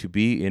going to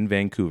be in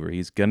Vancouver.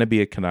 He's going to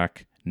be a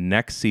Canuck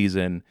next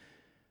season.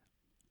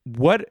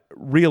 What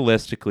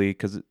realistically,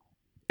 because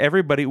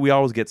we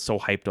always get so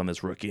hyped on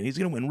this rookie, and he's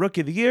going to win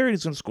Rookie of the Year, and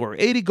he's going to score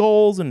 80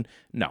 goals, and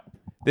no.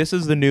 This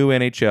is the new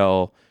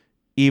NHL.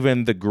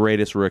 Even the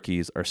greatest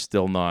rookies are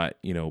still not,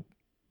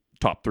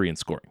 top 3 in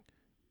scoring.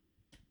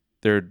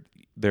 They're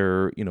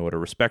at a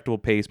respectable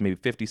pace, maybe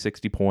 50,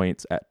 60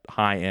 points at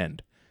high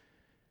end.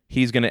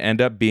 He's going to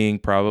end up being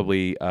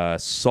probably a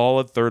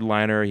solid third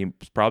liner.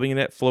 He's probably going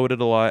to get floated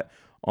a lot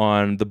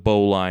on the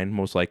bow line,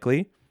 most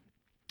likely.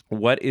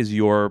 What is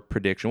your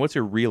prediction? What's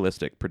your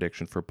realistic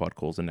prediction for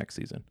Podkolzin next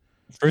season?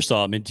 First of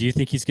all, I mean, do you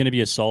think he's going to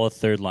be a solid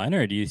third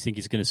liner, or do you think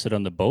he's going to sit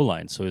on the bow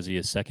line? So is he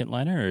a second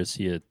liner, or is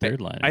he a third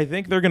liner? I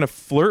think they're going to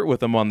flirt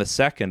with him on the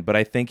second, but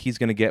I think he's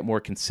going to get more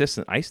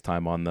consistent ice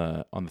time on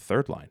the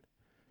third line.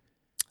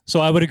 So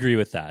I would agree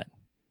with that.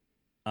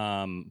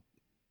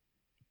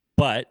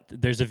 But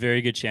there's a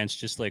very good chance,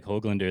 just like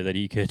Höglander, that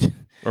he could...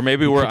 Or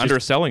maybe we're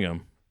underselling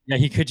him. Yeah,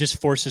 he could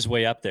just force his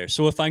way up there.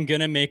 So if I'm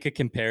going to make a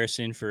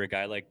comparison for a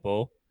guy like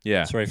Bo,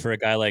 for a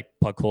guy like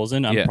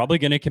Podkolzin, I'm probably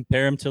going to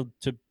compare him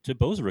to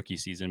Bo's rookie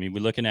season. I mean,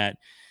 we're looking at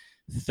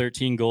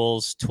 13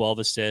 goals, 12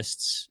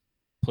 assists,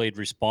 played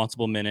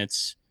responsible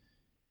minutes,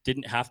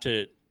 didn't have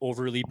to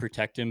overly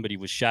protect him, but he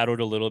was shadowed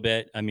a little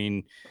bit. I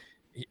mean,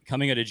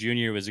 coming out of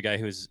junior was a guy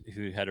who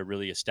had a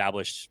really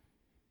established,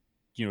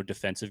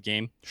 defensive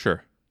game.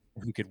 Sure.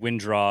 Who could win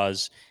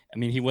draws. I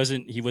mean, he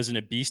wasn't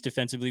a beast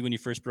defensively when he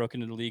first broke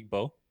into the league,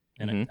 Bo.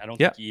 And I don't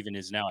think he even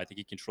is now. I think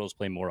he controls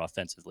play more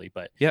offensively.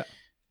 But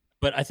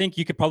I think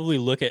you could probably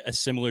look at a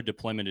similar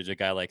deployment as a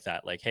guy like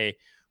that. Like, hey,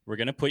 we're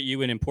going to put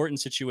you in important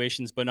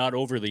situations, but not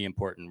overly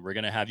important. We're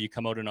going to have you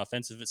come out in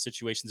offensive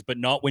situations, but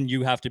not when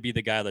you have to be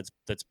the guy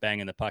that's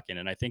banging the puck in.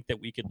 And I think that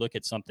we could look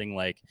at something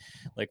like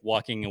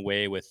walking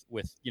away with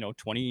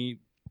 20,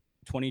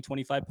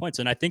 25 points.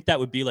 And I think that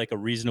would be like a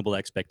reasonable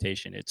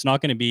expectation. It's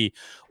not going to be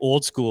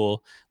old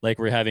school, like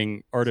we're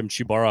having Artem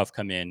Chubarov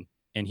come in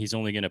and he's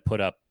only going to put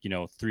up,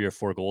 3 or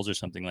 4 goals or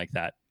something like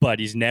that, but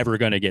he's never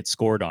going to get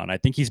scored on. I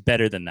think he's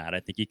better than that.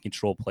 I think he can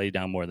control play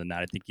down more than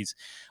that. I think he's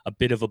a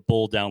bit of a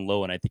bull down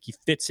low, and I think he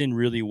fits in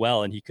really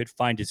well, and he could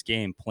find his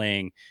game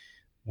playing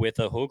with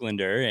a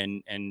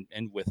Höglander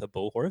and with a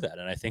Bo Horvat.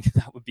 And I think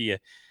that would be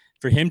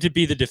for him to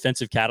be the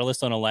defensive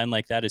catalyst on a line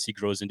like that as he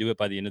grows into it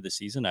by the end of the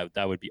season,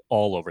 that would be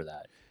all over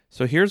that.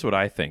 So here's what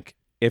I think.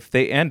 If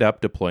they end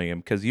up deploying him,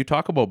 because you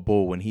talk about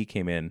Bo when he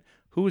came in,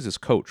 who was his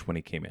coach when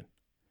he came in?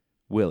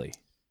 Willie.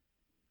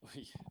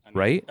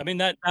 Right? I mean,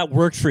 that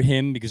worked for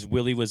him because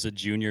Willie was a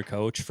junior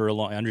coach for a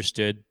long. I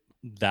understood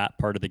that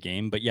part of the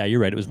game, but yeah, you're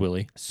right. It was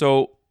Willie.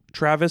 So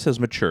Travis has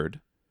matured.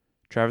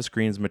 Travis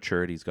Green's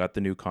matured. He's got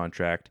the new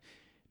contract.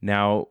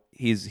 Now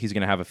he's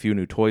going to have a few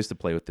new toys to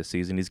play with this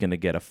season. He's going to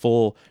get a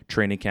full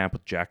training camp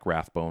with Jack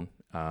Rathbone.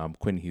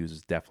 Quinn Hughes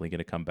is definitely going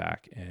to come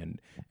back and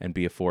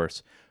be a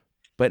force.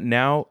 But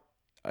now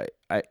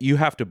you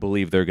have to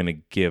believe they're going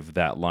to give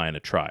that line a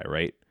try,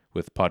 right?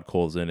 With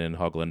Podkolzin and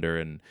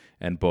Höglander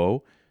and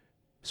Bo.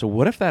 So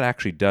what if that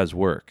actually does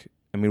work?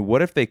 I mean,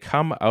 what if they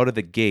come out of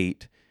the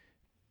gate?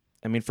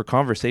 I mean, for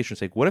conversation's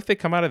sake, what if they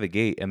come out of the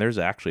gate and there's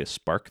actually a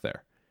spark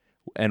there?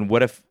 And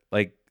what if,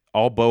 like,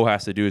 all Bo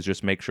has to do is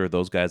just make sure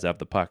those guys have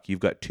the puck? You've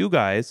got 2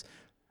 guys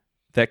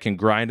that can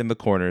grind in the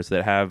corners,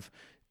 that have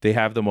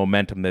the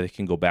momentum that they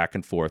can go back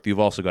and forth. You've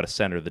also got a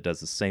center that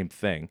does the same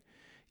thing.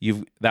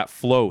 That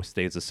flow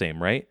stays the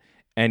same, right?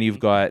 And you've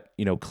got,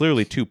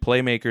 clearly 2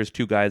 playmakers,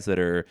 2 guys that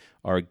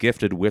are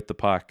gifted with the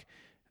puck.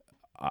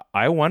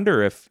 I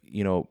wonder if,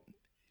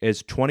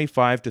 is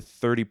 25 to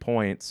 30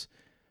 points,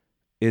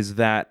 is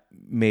that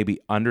maybe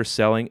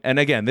underselling? And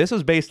again, this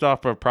is based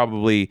off of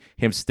probably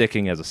him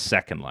sticking as a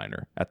second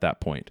liner at that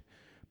point.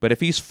 But if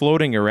he's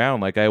floating around,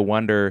 like, I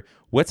wonder,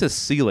 what's his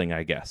ceiling,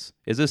 I guess?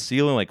 Is his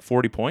ceiling like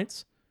 40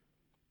 points?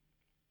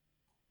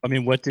 I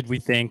mean, what did we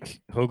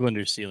think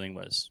Höglander's ceiling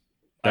was?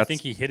 I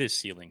think he hit his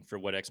ceiling for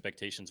what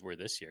expectations were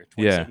this year.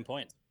 27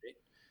 points. Right?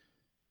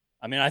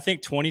 I mean, I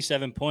think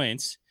 27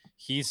 points,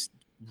 he's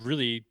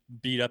really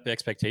beat up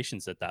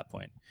expectations at that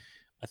point.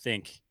 I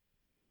think.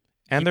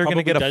 And they're going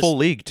to get a full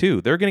league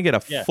too. They're going to get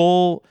a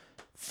full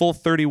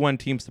 31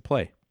 teams to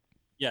play.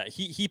 Yeah,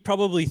 he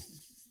probably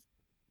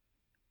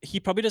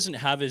doesn't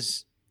have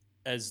as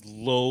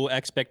low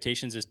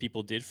expectations as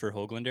people did for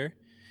Höglander.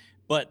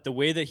 But the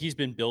way that he's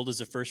been billed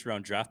as a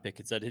first-round draft pick,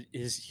 it's that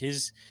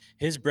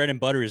his bread and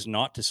butter is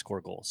not to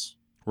score goals.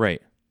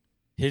 Right.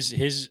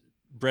 His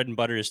bread and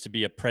butter is to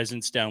be a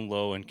presence down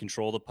low and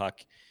control the puck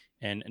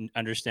and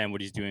understand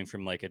what he's doing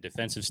from, like, a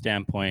defensive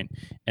standpoint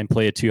and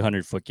play a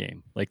 200-foot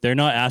game. Like, they're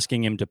not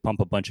asking him to pump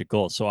a bunch of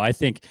goals. So I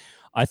think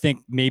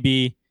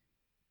maybe,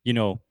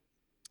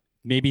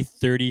 maybe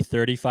 30,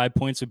 35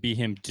 points would be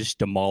him just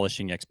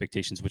demolishing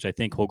expectations, which I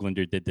think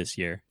Höglander did this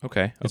year.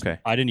 Okay.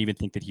 I didn't even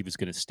think that he was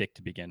going to stick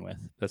to begin with.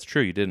 That's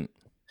true. You didn't.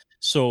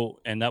 So,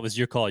 and that was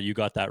your call. You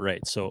got that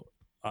right. So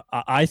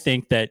I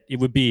think that it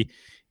would be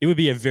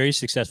a very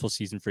successful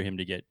season for him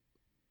to get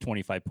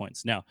 25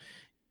 points. Now,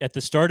 at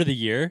the start of the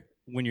year,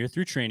 when you're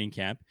through training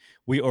camp,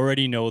 we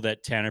already know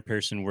that Tanner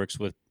Pearson works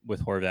with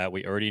Horvat.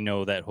 We already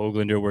know that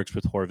Höglander works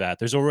with Horvat.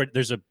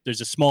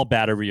 There's a small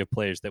battery of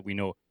players that we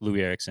know.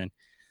 Louis Eriksson.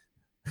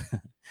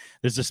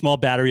 There's a small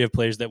battery of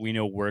players that we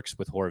know works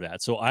with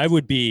Horvat. So I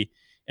would be,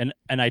 and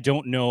I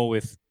don't know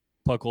if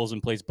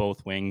Podkolzin plays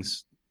both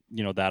wings,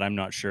 that I'm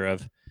not sure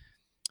of,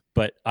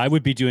 but I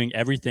would be doing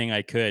everything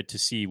I could to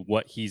see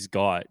what he's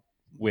got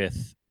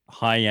with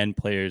high-end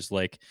players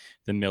like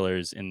the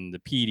Millers and the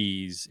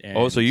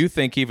PDs. So you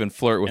think even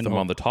flirt with them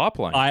on the top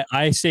line?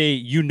 I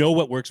say,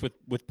 what works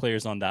with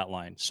players on that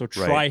line. So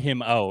try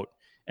him out.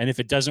 And if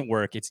it doesn't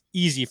work, it's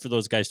easy for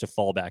those guys to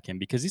fall back in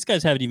because these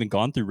guys haven't even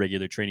gone through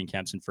regular training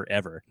camps in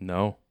forever.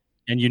 No.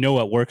 And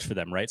what works for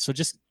them, right? So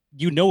just,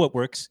 what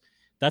works.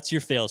 That's your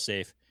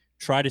fail-safe.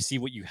 Try to see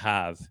what you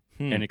have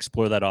and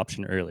explore that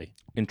option early.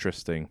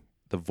 Interesting.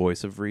 The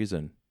voice of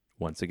reason.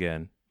 Once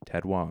again,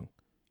 Ted Wong.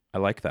 I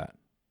like that.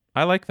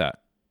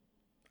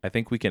 I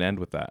think we can end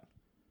with that.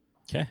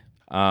 Okay.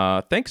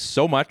 Thanks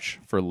so much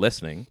for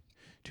listening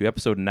to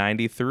episode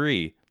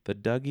 93. The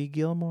Dougie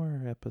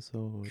Gilmore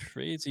episode.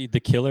 Crazy.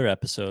 The killer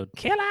episode.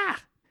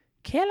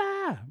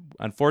 Killer.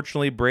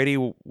 Unfortunately, Brady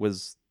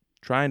was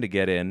trying to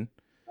get in.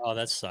 Oh,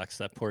 that sucks.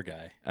 That poor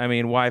guy. I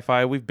mean,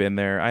 Wi-Fi, we've been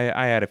there.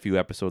 I had a few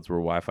episodes where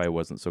Wi-Fi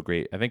wasn't so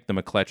great. I think the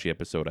McCletchy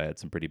episode, I had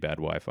some pretty bad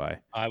Wi-Fi.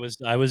 I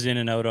was in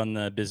and out on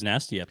the Biz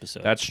Nasty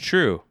episode. That's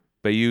true.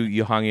 But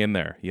you hung in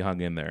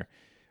there.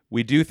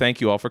 We do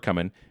thank you all for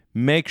coming.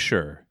 Make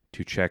sure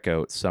to check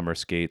out Summer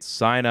Skates.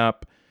 Sign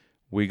up.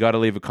 We got to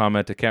leave a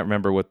comment. I can't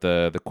remember what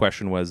the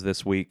question was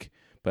this week,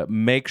 but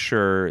make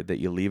sure that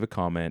you leave a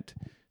comment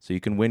so you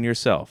can win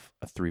yourself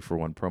a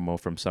 3-for-1 promo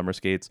from Summer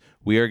Skates.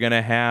 We are going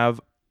to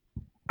have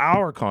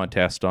our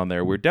contest on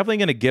there. We're definitely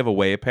going to give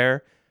away a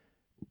pair,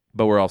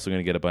 but we're also going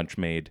to get a bunch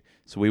made.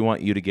 So we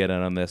want you to get in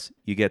on this.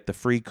 You get the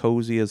free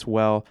cozy as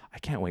well. I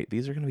can't wait.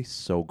 These are going to be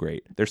so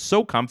great. They're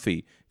so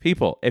comfy.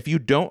 People, if you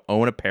don't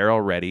own a pair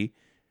already,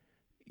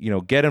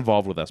 get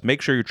involved with us.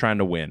 Make sure you're trying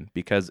to win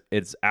because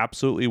it's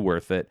absolutely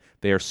worth it.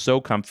 They are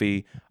so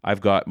comfy.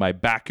 I've got my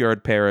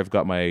backyard pair. I've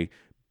got my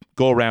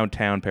go around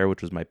town pair,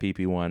 which was my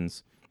PP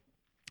ones.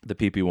 The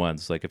PP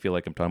ones, like I feel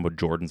like I'm talking about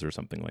Jordans or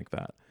something like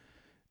that.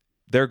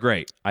 They're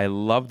great. I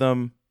love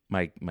them.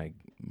 My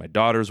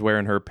daughter's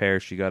wearing her pair.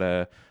 She got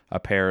a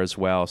pair as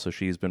well, so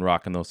she's been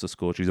rocking those to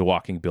school. She's a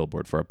walking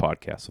billboard for our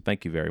podcast. So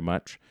thank you very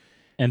much.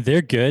 And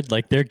they're good.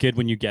 Like they're good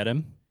when you get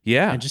them.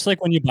 Yeah. And just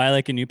like when you buy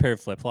like a new pair of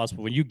flip-flops,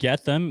 but when you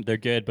get them, they're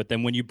good. But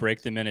then when you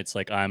break them in, it's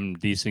like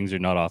these things are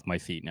not off my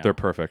feet now. They're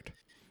perfect.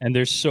 And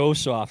they're so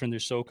soft and they're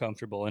so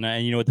comfortable.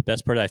 And you know what the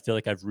best part? I feel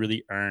like I've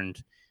really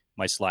earned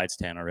my slide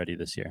stand already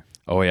this year.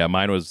 Oh yeah,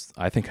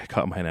 I think I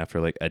got mine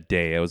after like a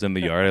day. I was in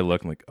the yard. I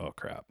looked and like, oh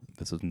crap,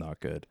 this is not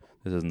good.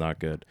 This is not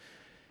good.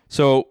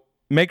 So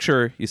make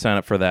sure you sign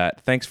up for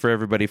that. Thanks for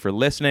everybody for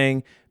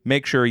listening.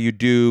 Make sure you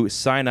do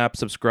sign up,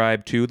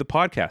 subscribe to the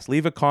podcast.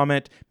 Leave a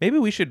comment. Maybe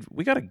we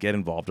got to get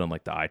involved on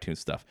like the iTunes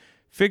stuff.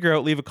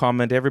 Leave a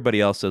comment. Everybody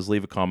else says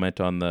leave a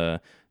comment on the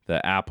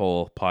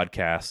Apple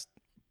podcast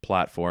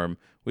platform.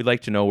 We'd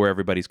like to know where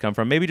everybody's come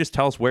from. Maybe just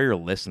tell us where you're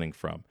listening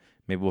from.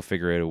 Maybe we'll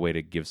figure out a way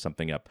to give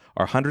something up.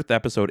 Our 100th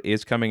episode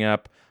is coming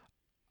up.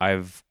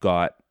 I've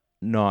got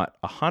not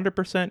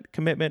 100%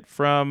 commitment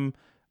from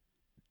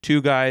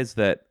two guys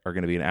that are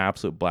going to be an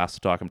absolute blast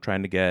to talk. I'm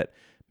trying to get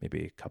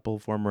maybe a couple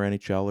of former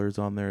NHLers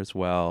on there as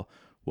well.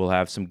 We'll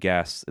have some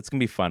guests. It's going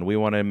to be fun. We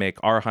want to make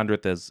our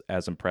 100th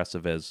as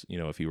impressive as,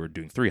 if you were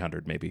doing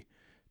 300 maybe,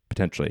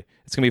 potentially.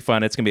 It's going to be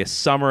fun. It's going to be a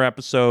summer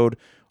episode.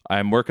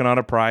 I'm working on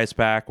a prize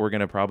pack. We're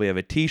going to probably have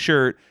a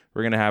t-shirt.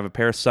 We're going to have a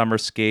pair of summer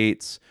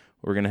skates.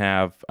 We're going to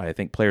have, I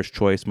think Player's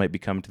Choice might be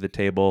coming to the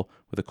table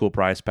with a cool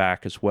prize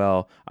pack as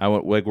well.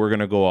 We're going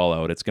to go all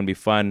out. It's going to be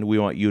fun. We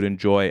want you to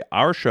enjoy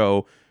our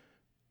show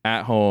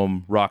at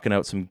home, rocking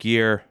out some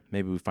gear.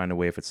 Maybe we find a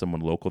way if it's someone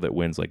local that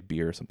wins like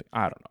beer or something.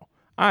 I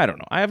don't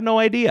know. I have no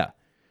idea,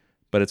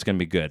 but it's going to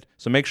be good.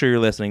 So make sure you're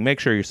listening. Make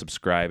sure you're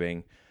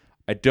subscribing.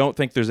 I don't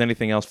think there's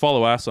anything else.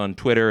 Follow us on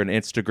Twitter and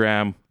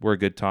Instagram. We're a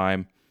good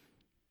time.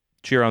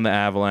 Cheer on the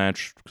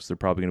Avalanche because they're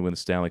probably going to win the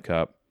Stanley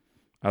Cup.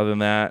 Other than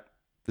that,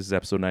 this is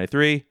episode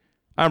 93.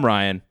 I'm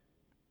Ryan.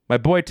 My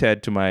boy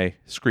Ted to my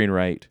screen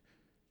right.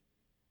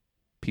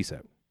 Peace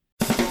out.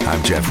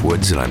 I'm Jeff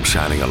Woods, and I'm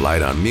shining a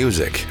light on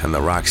music and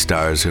the rock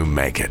stars who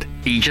make it.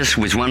 He just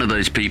was one of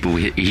those people.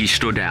 He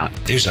stood out.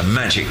 He was a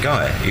magic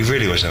guy. He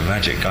really was a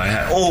magic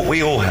guy.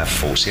 We all have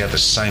faults. He had the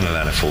same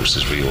amount of faults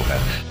as we all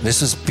have.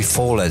 This was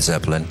before Led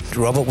Zeppelin.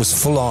 Robert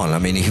was full on. I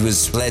mean, he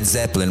was Led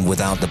Zeppelin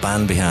without the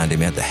band behind him.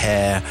 He had the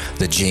hair,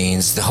 the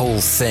jeans, the whole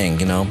thing,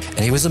 and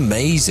he was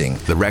amazing.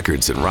 The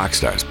Records and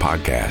Rockstars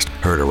podcast,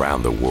 heard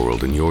around the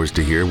world and yours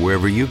to hear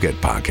wherever you get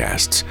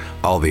podcasts.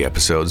 All the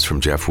episodes from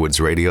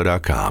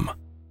jeffwoodsradio.com.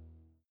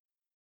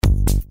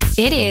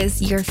 It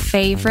is your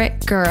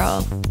favorite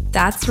girl.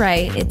 That's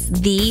right, it's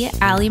the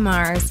Allie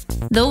Mars,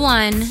 the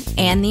one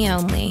and the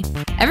only.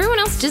 Everyone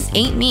else just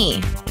ain't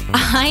me.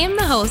 I am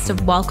the host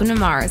of Welcome to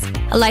Mars,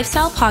 a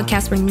lifestyle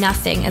podcast where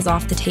nothing is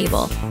off the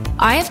table.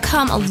 I have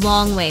come a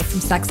long way from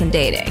sex and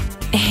dating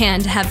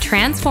and have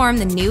transformed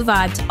the new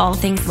vibe to all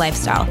things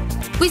lifestyle.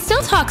 We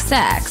still talk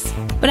sex,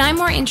 but I'm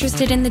more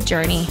interested in the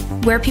journey,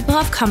 where people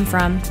have come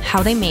from,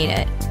 how they made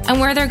it, and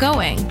where they're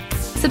going.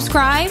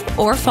 Subscribe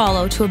or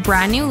follow to a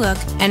brand new look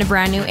and a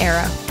brand new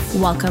era.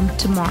 Welcome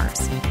to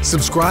Mars.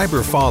 Subscribe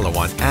or follow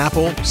on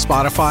Apple,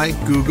 Spotify,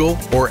 Google,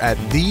 or at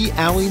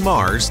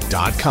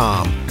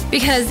thealliemars.com.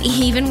 Because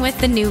even with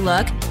the new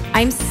look,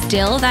 I'm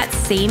still that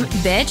same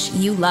bitch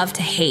you love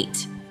to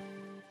hate.